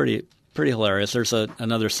 But it's pretty hilarious. There's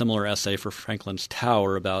another similar essay for Franklin's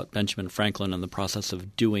Tower about Benjamin Franklin and the process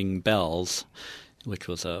of doing bells, which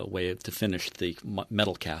was a way to finish the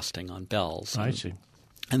metal casting on bells. I see.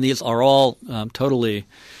 And these are all totally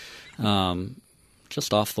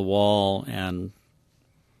just off the wall and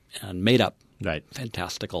made up,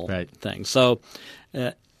 fantastical things. So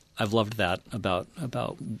I've loved that about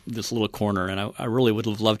this little corner, and I really would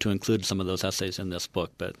have loved to include some of those essays in this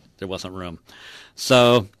book, but there wasn't room.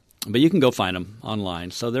 So, but you can go find them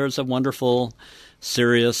online. So there's a wonderful,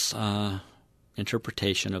 serious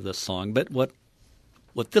interpretation of this song. But what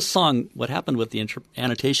happened with the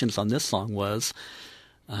annotations on this song was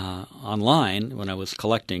online when I was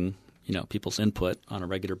collecting people's input on a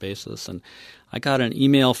regular basis. And I got an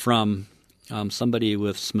email from somebody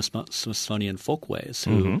with Smithsonian Folkways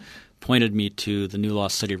who pointed me to the New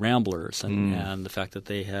Lost City Ramblers and the fact that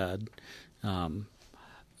they had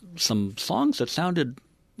some songs that sounded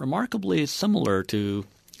remarkably similar to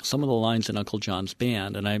some of the lines in Uncle John's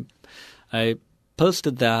Band. And I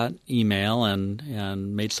posted that email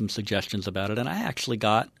and made some suggestions about it. And I actually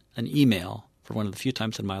got an email for one of the few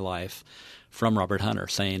times in my life from Robert Hunter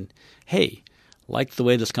saying, hey, like the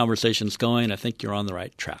way this conversation's going, I think you're on the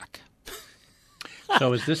right track.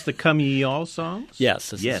 So is this the Come Ye All songs? Yes,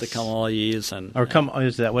 this is the Come All Ye's.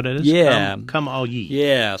 Is that what it is? Yeah. Come All Ye.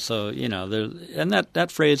 Yeah, so, and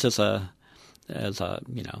that phrase is in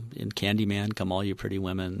Candyman, come all you pretty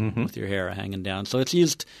women with your hair hanging down. So it's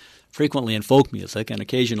used frequently in folk music and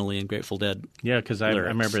occasionally in Grateful Dead. Yeah, because I lyrics.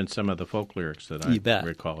 remember in some of the folk lyrics that You I bet.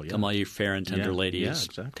 recall. Yeah. Come all you fair and tender Yeah, ladies, yeah,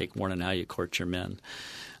 exactly. take warning how you court your men.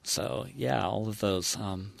 So, yeah, all of those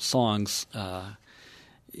songs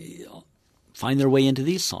find their way into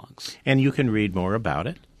these songs. And you can read more about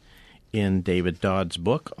it in David Dodd's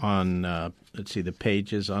book on, let's see, the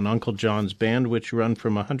pages on Uncle John's Band, which run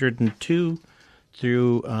from 102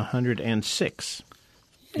 through 106,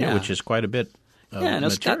 Yeah. which is quite a bit of And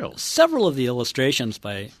it's material. got several of the illustrations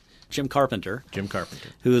by Jim Carpenter, Jim Carpenter.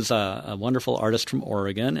 who is a wonderful artist from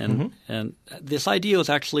Oregon. Mm-hmm. And this idea was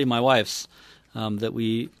actually my wife's, that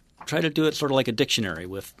we try to do it sort of like a dictionary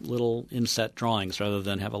with little inset drawings rather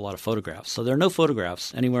than have a lot of photographs. So there are no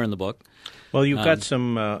photographs anywhere in the book. Well, you've got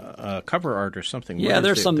some cover art or something. Yeah, What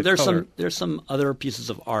is there's some other pieces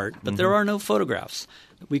of art, but there are no photographs.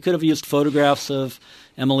 We could have used photographs of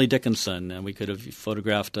Emily Dickinson, and we could have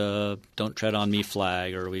photographed a "Don't Tread on Me"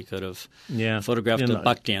 flag, or we could have photographed a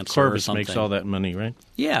buck dancer Corvus or something. makes all that money, right?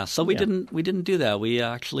 Yeah, so we didn't do that. We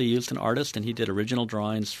actually used an artist, and he did original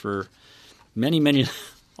drawings for many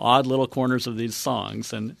odd little corners of these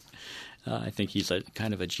songs, and I think he's a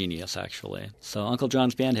kind of a genius, actually. So Uncle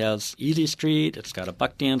John's Band has Easy Street, it's got a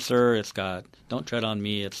buck dancer, it's got Don't Tread on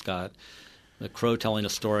Me, it's got the crow telling a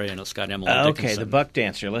story, and it's got Emily Dickinson. Okay, the buck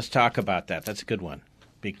dancer. Let's talk about that. That's a good one.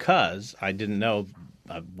 Because I didn't know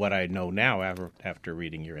what I know now after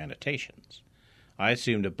reading your annotations. I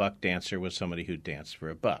assumed a buck dancer was somebody who danced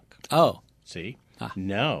for a buck. Oh. See?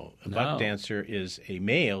 No. A buck dancer is a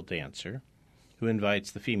male dancer who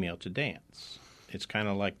invites the female to dance. It's kind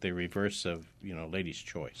of like the reverse of, Lady's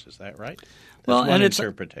Choice. Is that right? That's Well, one and it's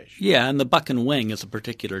interpretation. Yeah, and the buck and wing is a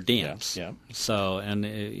particular dance. Yeah. So, and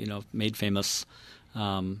made famous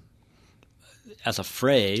as a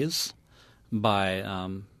phrase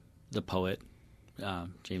by the poet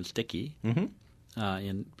James Dickey,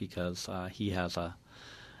 because he has an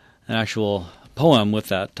actual poem with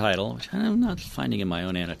that title, which I'm not finding in my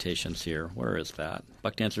own annotations here. Where is that?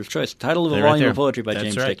 Buck Dancer's Choice. Title of a Right volume there. of poetry by That's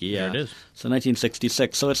James right. Dickey. Yeah, There it is. So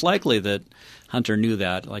 1966. So it's likely that Hunter knew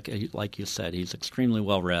that. Like you said, he's extremely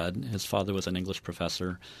well read. His father was an English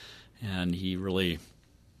professor, and he really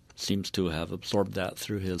seems to have absorbed that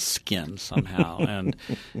through his skin somehow.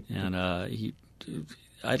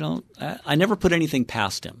 I never put anything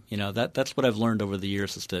past him. That's what I've learned over the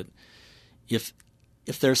years is that if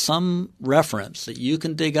there's some reference that you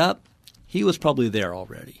can dig up, he was probably there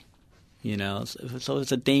already. So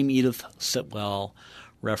it's a Dame Edith Sitwell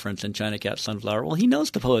reference in China Cat Sunflower. Well, he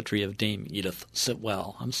knows the poetry of Dame Edith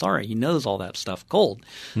Sitwell. I'm sorry, he knows all that stuff cold.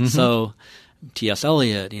 Mm-hmm. So T.S.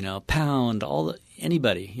 Eliot, Pound,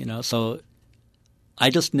 anybody, So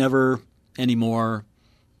I just never anymore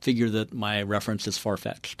figure that my reference is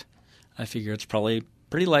far-fetched. I figure it's probably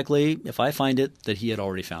pretty likely, if I find it, that he had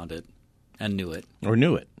already found it and knew it. Or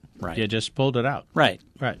knew it. Right. You just pulled it out. Right.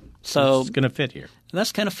 Right. So it's going to fit here. And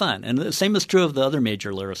that's kind of fun. And the same is true of the other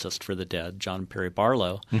major lyricist for the Dead, John Perry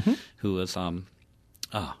Barlow, who was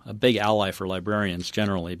a big ally for librarians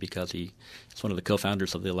generally because he's one of the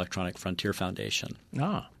co-founders of the Electronic Frontier Foundation.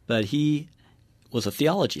 But he was a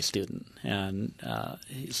theology student, and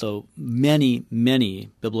so many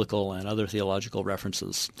biblical and other theological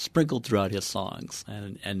references sprinkled throughout his songs.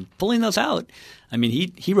 And pulling those out, I mean,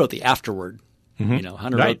 he wrote the afterword.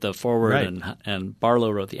 Hunter wrote the foreword, and Barlow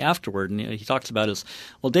wrote the afterword. And he talks about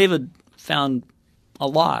David found a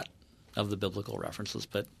lot of the biblical references,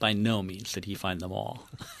 but by no means did he find them all.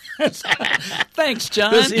 Thanks,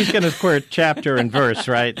 John. He's going to quote chapter and verse,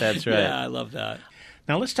 right? That's right. Yeah, I love that.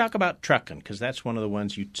 Now let's talk about trucking, because that's one of the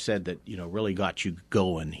ones you said that really got you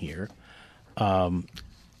going here.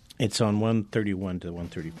 It's on 131 to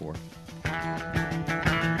 134.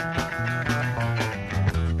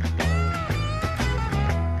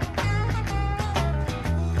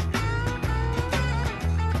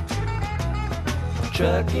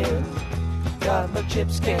 Trucking, got my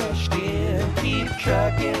chips cashed in. Keep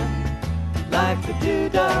trucking like the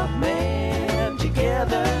Doodah Man.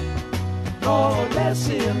 Together, more or less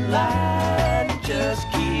in line. Just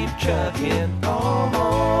keep trucking on.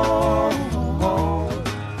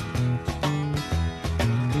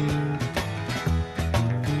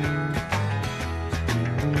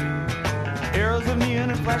 Arrows of neon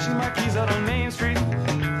and flashing marquees out on Main Street.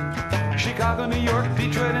 Chicago, New York,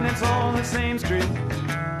 Detroit, and it's all on the same street.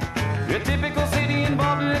 A typical city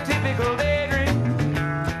involved in a typical daydream.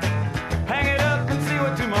 Hang it up and see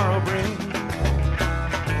what tomorrow brings.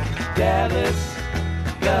 Dallas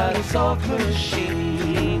got a soft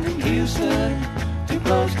machine. Houston, too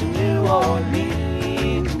close to New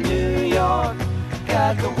Orleans. New York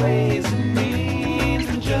got the ways and means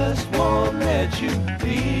and just won't let you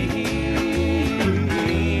be.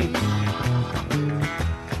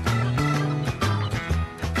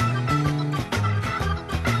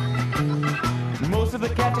 Most of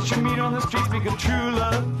the cats that you meet on the street speak of true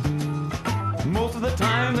love. Most of the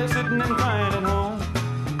time they're sitting and crying at home.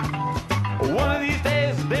 One of these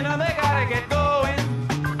days they know they gotta get going.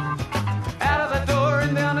 Out of the door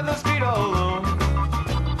and down to the street all alone.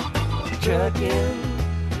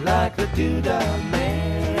 Trucking like a doodah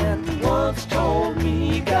man once told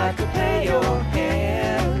me you got to pay your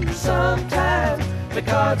hand. Sometimes the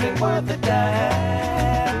cards ain't worth a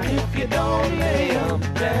dime if you don't lay 'em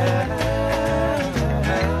down.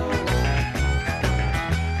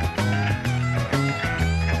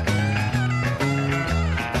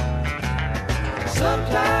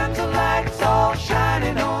 Sometimes the light's all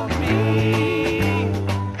shining on me.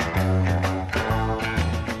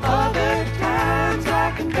 Other times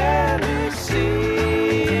I can barely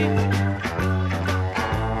see.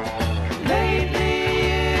 Lately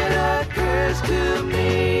it occurs to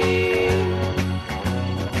me,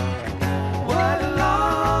 what a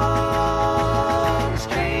long,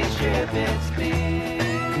 strange trip it's been.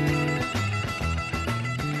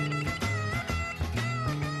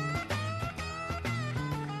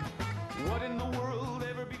 What in the world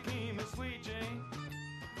ever became of Sweet Jane?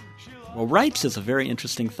 Well, rights is a very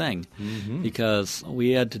interesting thing because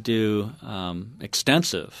we had to do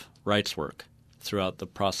extensive rights work throughout the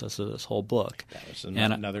process of this whole book. That was And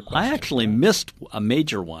another question. I actually missed a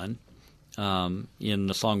major one in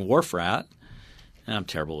the song Wharf Rat. And I'm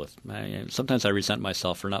terrible with sometimes I resent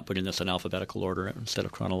myself for not putting this in alphabetical order instead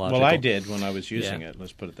of chronological. Well, I did when I was using Yeah. it.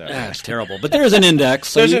 Let's put it that way. It's terrible. But there's an index.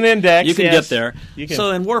 So There's an index, You can yes. get there. You can-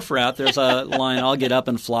 So in Wharf Rat, there's a line, I'll get up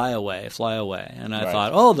and fly away, fly away. And I Right.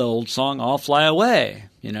 thought, oh, the old song, I'll fly away.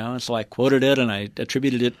 And so I quoted it and I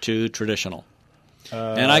attributed it to traditional.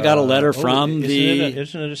 And I got a letter from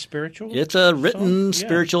Isn't it a spiritual? It's a written song? Yeah.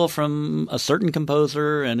 spiritual from a certain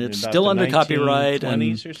composer, and it's About still the under copyright. And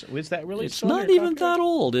 1920s or so. Is that really it's still not under even copyright? that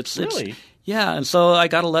old. Really? Yeah, and so I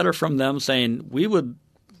got a letter from them saying, we would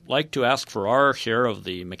like to ask for our share of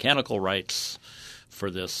the mechanical rights for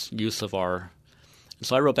this use of our – and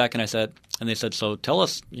so I wrote back and they said, so tell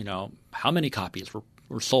us, how many copies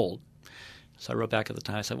were sold. So I wrote back at the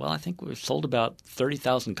time. I said, well, I think we've sold about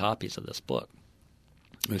 30,000 copies of this book.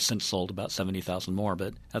 We've since sold about 70,000 more,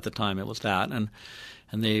 but at the time it was that. And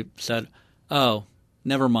they said, oh,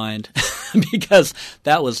 never mind, because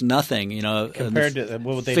that was nothing, Compared to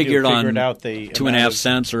what would they figured do? on Figured out the 2.5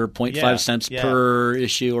 cents or 0.5 cents yeah. per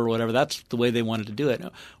issue or whatever. That's the way they wanted to do it.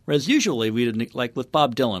 Whereas usually we didn't, like with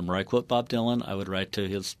Bob Dylan, where I quote Bob Dylan, I would write to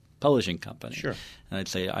his publishing company. Sure. And I'd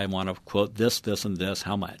say, I want to quote this, this, and this,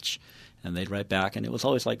 how much? And they'd write back, and it was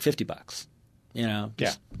always like $50.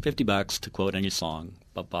 Just $50 to quote any song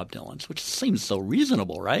of Bob Dylan's, which seems so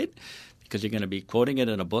reasonable, right? Because you're going to be quoting it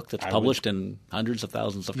in a book that's published in hundreds of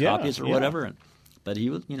thousands of copies or whatever. But he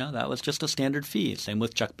was, that was just a standard fee. Same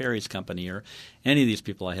with Chuck Berry's company or any of these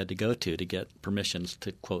people I had to go to get permissions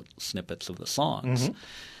to quote snippets of the songs.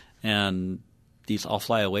 And these I'll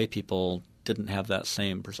Fly Away people didn't have that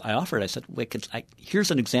same. I said, wait,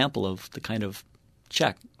 here's an example of the kind of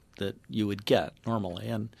check that you would get normally.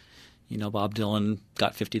 And Bob Dylan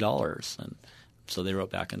got $50, and so they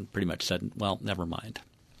wrote back and pretty much said, well, never mind.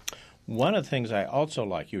 One of the things I also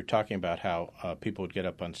like, you were talking about how people would get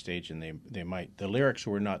up on stage and the lyrics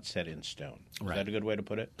were not set in stone. Is Right. that a good way to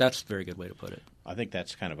put it? That's a very good way to put it. I think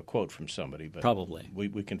that's kind of a quote from somebody, but Probably. we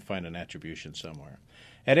can find an attribution somewhere.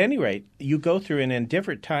 At any rate, you go through, and in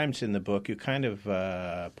different times in the book, you kind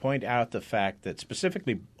of point out the fact that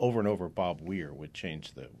specifically over and over, Bob Weir would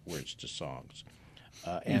change the words to songs.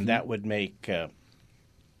 And that would make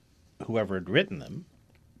whoever had written them,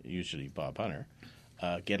 usually Bob Hunter,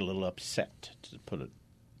 get a little upset, to put it,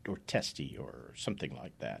 or testy or something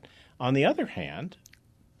like that. On the other hand,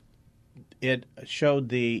 it showed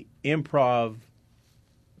the improv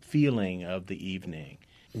feeling of the evening.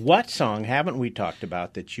 What song haven't we talked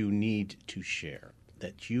about that you need to share,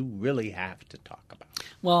 that you really have to talk about?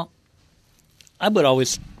 Well, I would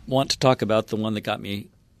always want to talk about the one that got me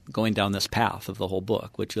going down this path of the whole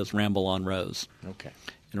book, which was Ramble on Rose. Okay.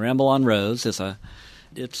 And Ramble on Rose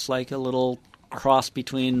it's like a little cross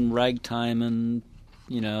between ragtime and,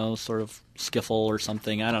 sort of skiffle or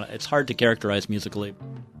something. I don't know. It's hard to characterize musically.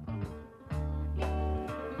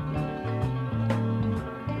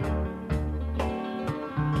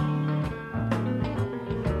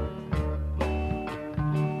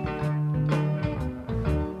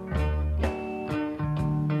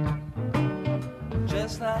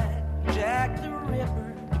 Just like Jack the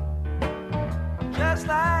Ripper, just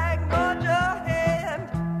like Mojo Hand,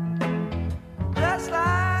 just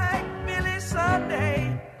like Billy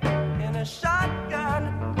Sunday in a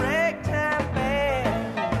shotgun ragtime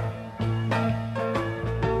band,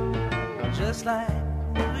 just like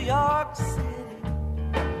York City,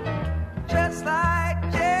 just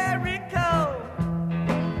like Jericho.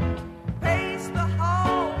 Pace the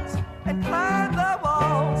halls and climb the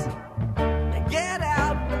walls and get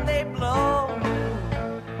out when they blow.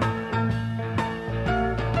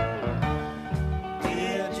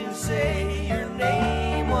 Did you say your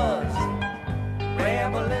name was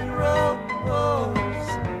Ramblin' Rose?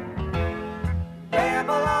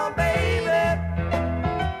 Ramble on, baby.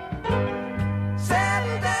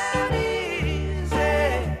 Settle down easy.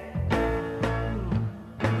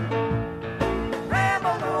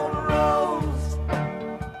 Ramble on, Rose.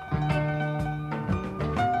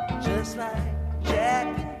 Just like Jack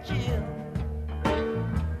and Jill.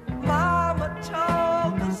 Mama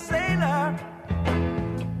told the sailor,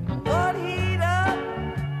 one heat up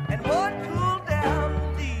and one cool down.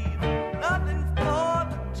 Leave nothing for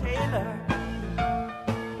the tailor.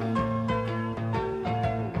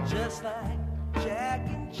 Just like Jack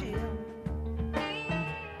and Jill.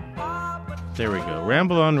 Mama There we go.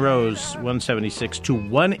 Ramble on Rose, 176 to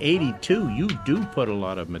 182. You do put a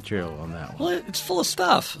lot of material on that one. Well, it's full of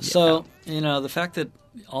stuff. So, the fact that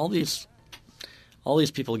all these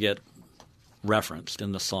people get referenced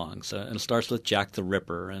in the songs, and it starts with Jack the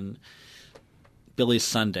Ripper and Billy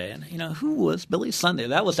Sunday. And, who was Billy Sunday?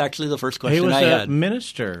 That was actually the first question He was I a had.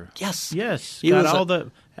 minister. Yes. Yes. He Got was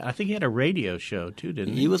all I think he had a radio show, too,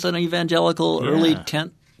 didn't he? He was an evangelical, Yeah. early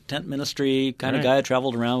tent ministry kind of Right. guy who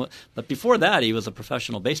traveled around. But before that, he was a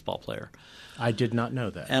professional baseball player. I did not know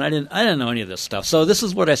that. And I didn't know any of this stuff. So this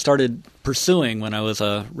is what I started pursuing when I was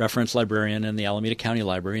a reference librarian in the Alameda County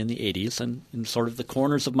Library in the 80s. And in sort of the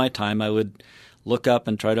corners of my time, I would look up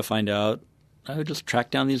and try to find out. I would just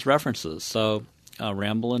track down these references. So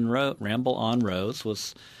Ramble on Rose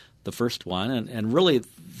was the first one. And really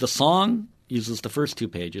the song uses the first two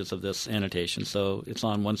pages of this annotation. So it's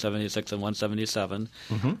on 176 and 177.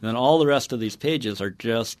 And then all the rest of these pages are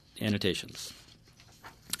just annotations.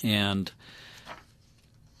 And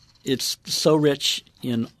it's so rich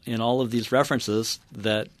in all of these references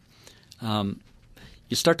that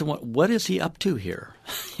you start to wonder, what is he up to here?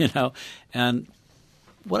 And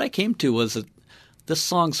what I came to was that this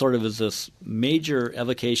song sort of is this major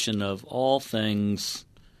evocation of all things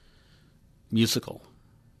musical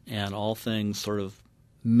and all things sort of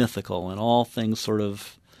mythical and all things sort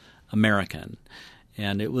of American.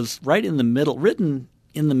 And it was right in the middle, written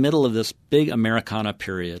in the middle of this big Americana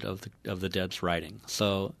period of the Dead's writing.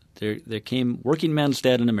 So there came Working Man's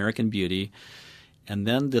Dead and American Beauty, and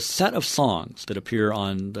then this set of songs that appear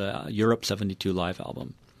on the Europe 72 live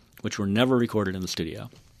album, which were never recorded in the studio.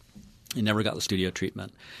 They never got the studio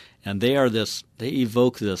treatment. And they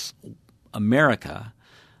evoke this America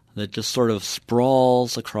that just sort of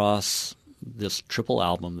sprawls across this triple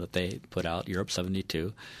album that they put out, Europe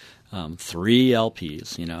 72, 3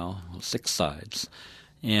 LPs, 6 sides.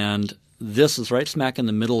 And this is right smack in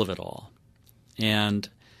the middle of it all. And,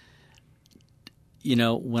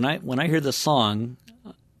 when I hear this song,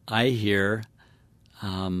 I hear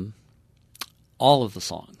all of the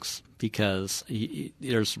songs because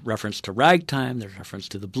there's reference to ragtime, there's reference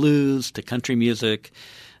to the blues, to country music,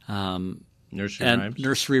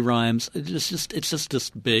 nursery rhymes. It's just this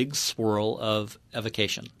big swirl of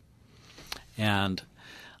evocation. And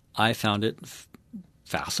I found it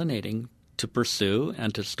fascinating to pursue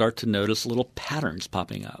and to start to notice little patterns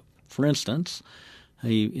popping up. For instance,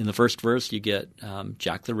 in the first verse you get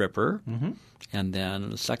Jack the Ripper, and then in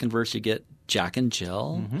the second verse you get Jack and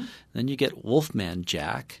Jill, then you get Wolfman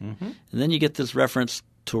Jack, and then you get this reference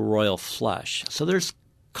to royal flush. So there's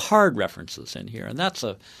card references in here, and that's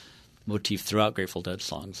a motif throughout Grateful Dead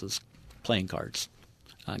songs is playing cards,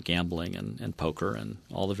 gambling and poker and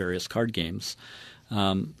all the various card games.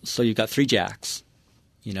 So you've got 3 jacks,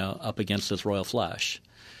 up against this royal flush.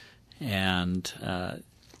 And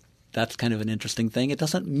that's kind of an interesting thing. It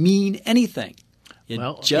doesn't mean anything. It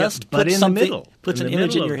just but puts in something, the middle, puts in an the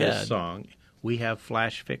image in middle your of this head. song, we have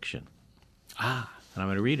flash fiction. And I'm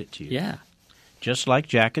going to read it to you. Yeah. Just like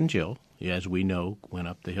Jack and Jill, as we know, went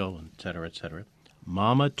up the hill, et cetera, et cetera.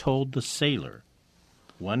 Mama told the sailor,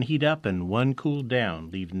 one heat up and one cool down,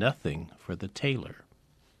 leave nothing for the tailor.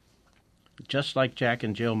 Just like Jack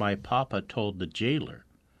and Jill, my papa told the jailer,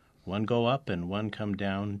 one go up and one come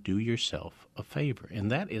down, do yourself a favor.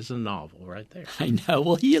 And that is a novel right there. I know.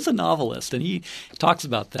 Well, he is a novelist, and he talks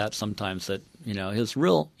about that sometimes, that, he's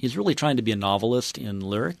really trying to be a novelist in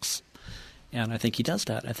lyrics, and I think he does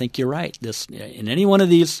that. I think you're right. In any one of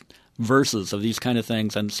these verses of these kind of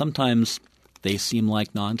things, and sometimes they seem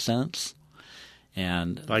like nonsense,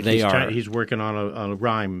 and Like they are. He's working on a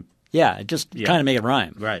rhyme. Yeah, just kind of make it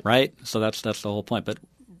rhyme. Right. Right? So that's the whole point. But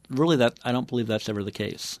really I don't believe that's ever the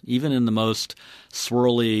case. Even in the most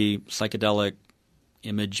swirly, psychedelic,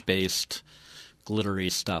 image-based, glittery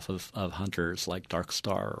stuff of Hunters like Dark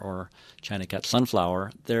Star or China Cat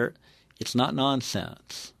Sunflower, it's not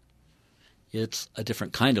nonsense. It's a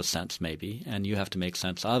different kind of sense maybe, and you have to make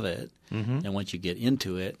sense of it. Mm-hmm. And once you get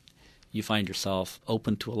into it, you find yourself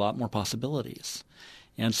open to a lot more possibilities.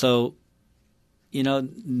 And so,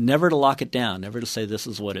 never to lock it down, never to say this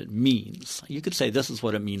is what it means. You could say this is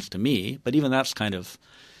what it means to me, but even that's kind of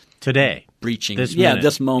today breaching. This minute.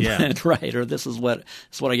 This moment, right? Or this is what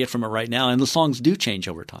I get from it right now. And the songs do change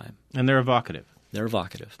over time, and they're evocative. They're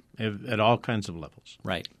evocative at all kinds of levels.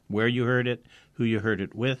 Right. Where you heard it, who you heard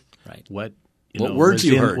it with, right? What words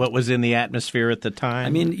you heard, what was in the atmosphere at the time. I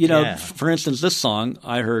mean, for instance, this song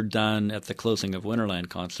I heard done at the closing of Winterland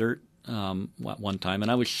concert one time,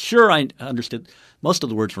 and I was sure I understood. Most of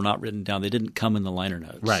the words were not written down; they didn't come in the liner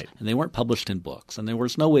notes, right? And they weren't published in books, and there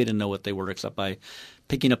was no way to know what they were except by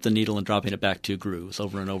picking up the needle and dropping it back 2 grooves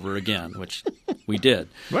over and over again, which we did,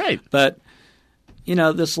 right? But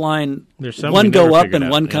this line, one one go up and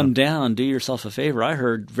one come down, do yourself a favor, I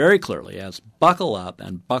heard very clearly as buckle up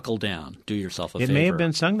and buckle down, do yourself a favor. It may have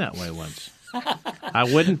been sung that way once. I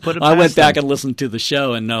wouldn't put it I past went back them. and listened to the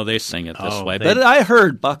show, and no, they sing it this way. they- But I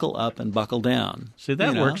heard buckle up and buckle down. See,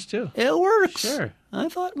 that works too. It works. Sure. I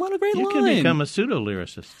thought, what a great You line. can become a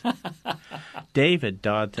pseudo-lyricist. David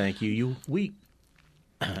Dodd, thank you.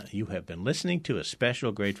 You have been listening to a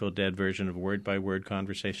special Grateful Dead version of Word by Word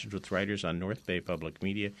Conversations with Writers on North Bay Public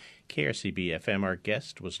Media, KRCB-FM. Our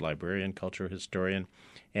guest was librarian, cultural historian,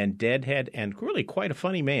 and Deadhead, and really quite a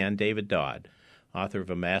funny man, David Dodd, author of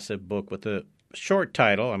a massive book with a short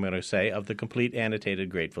title, I'm going to say, of the complete annotated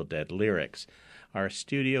Grateful Dead lyrics. Our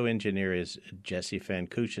studio engineer is Jesse Van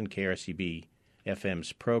Kuchen,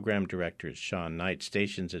 KRCB-FM's program director is Sean Knight,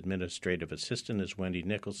 station's administrative assistant is Wendy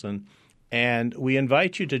Nicholson, and we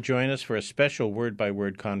invite you to join us for a special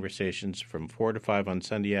word-by-word conversations from 4 to 5 on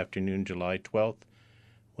Sunday afternoon, July 12th,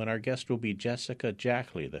 when our guest will be Jessica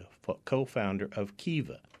Jackley, the co-founder of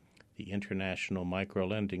Kiva, the International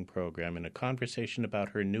Micro-Lending Program, in a conversation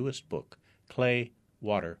about her newest book, Clay,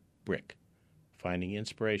 Water, Brick, finding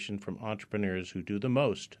inspiration from entrepreneurs who do the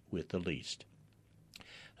most with the least.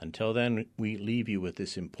 Until then, we leave you with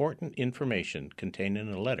this important information contained in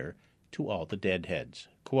a letter to all the Deadheads.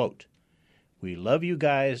 Quote, "We love you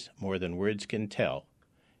guys more than words can tell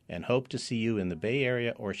and hope to see you in the Bay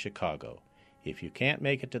Area or Chicago. If you can't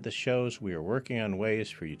make it to the shows, we are working on ways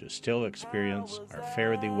for you to still experience our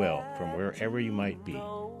Fare Thee Well from wherever you might be.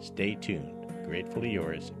 Stay tuned. Gratefully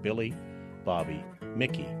yours, Billy, Bobby,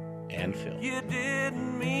 Mickey, and Phil." You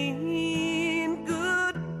didn't mean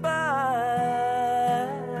goodbye.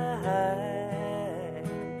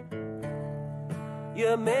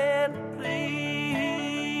 You meant please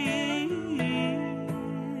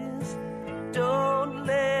don't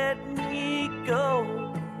let me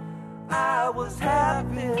go. I was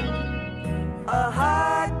having a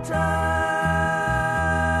hard time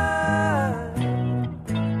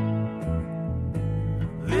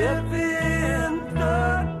living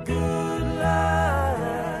the good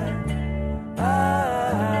life.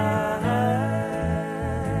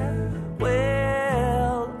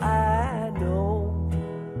 Well, I know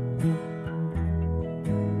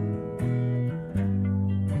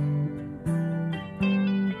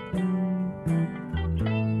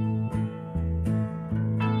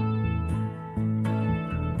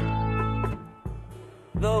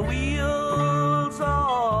the wheels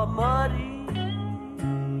are muddy,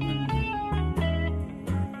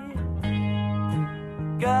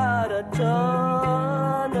 got a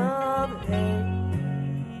ton of hay.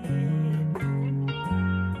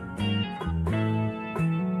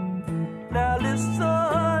 Now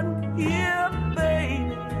listen here,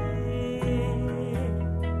 baby,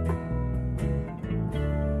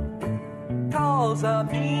 'cause I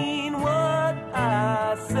mean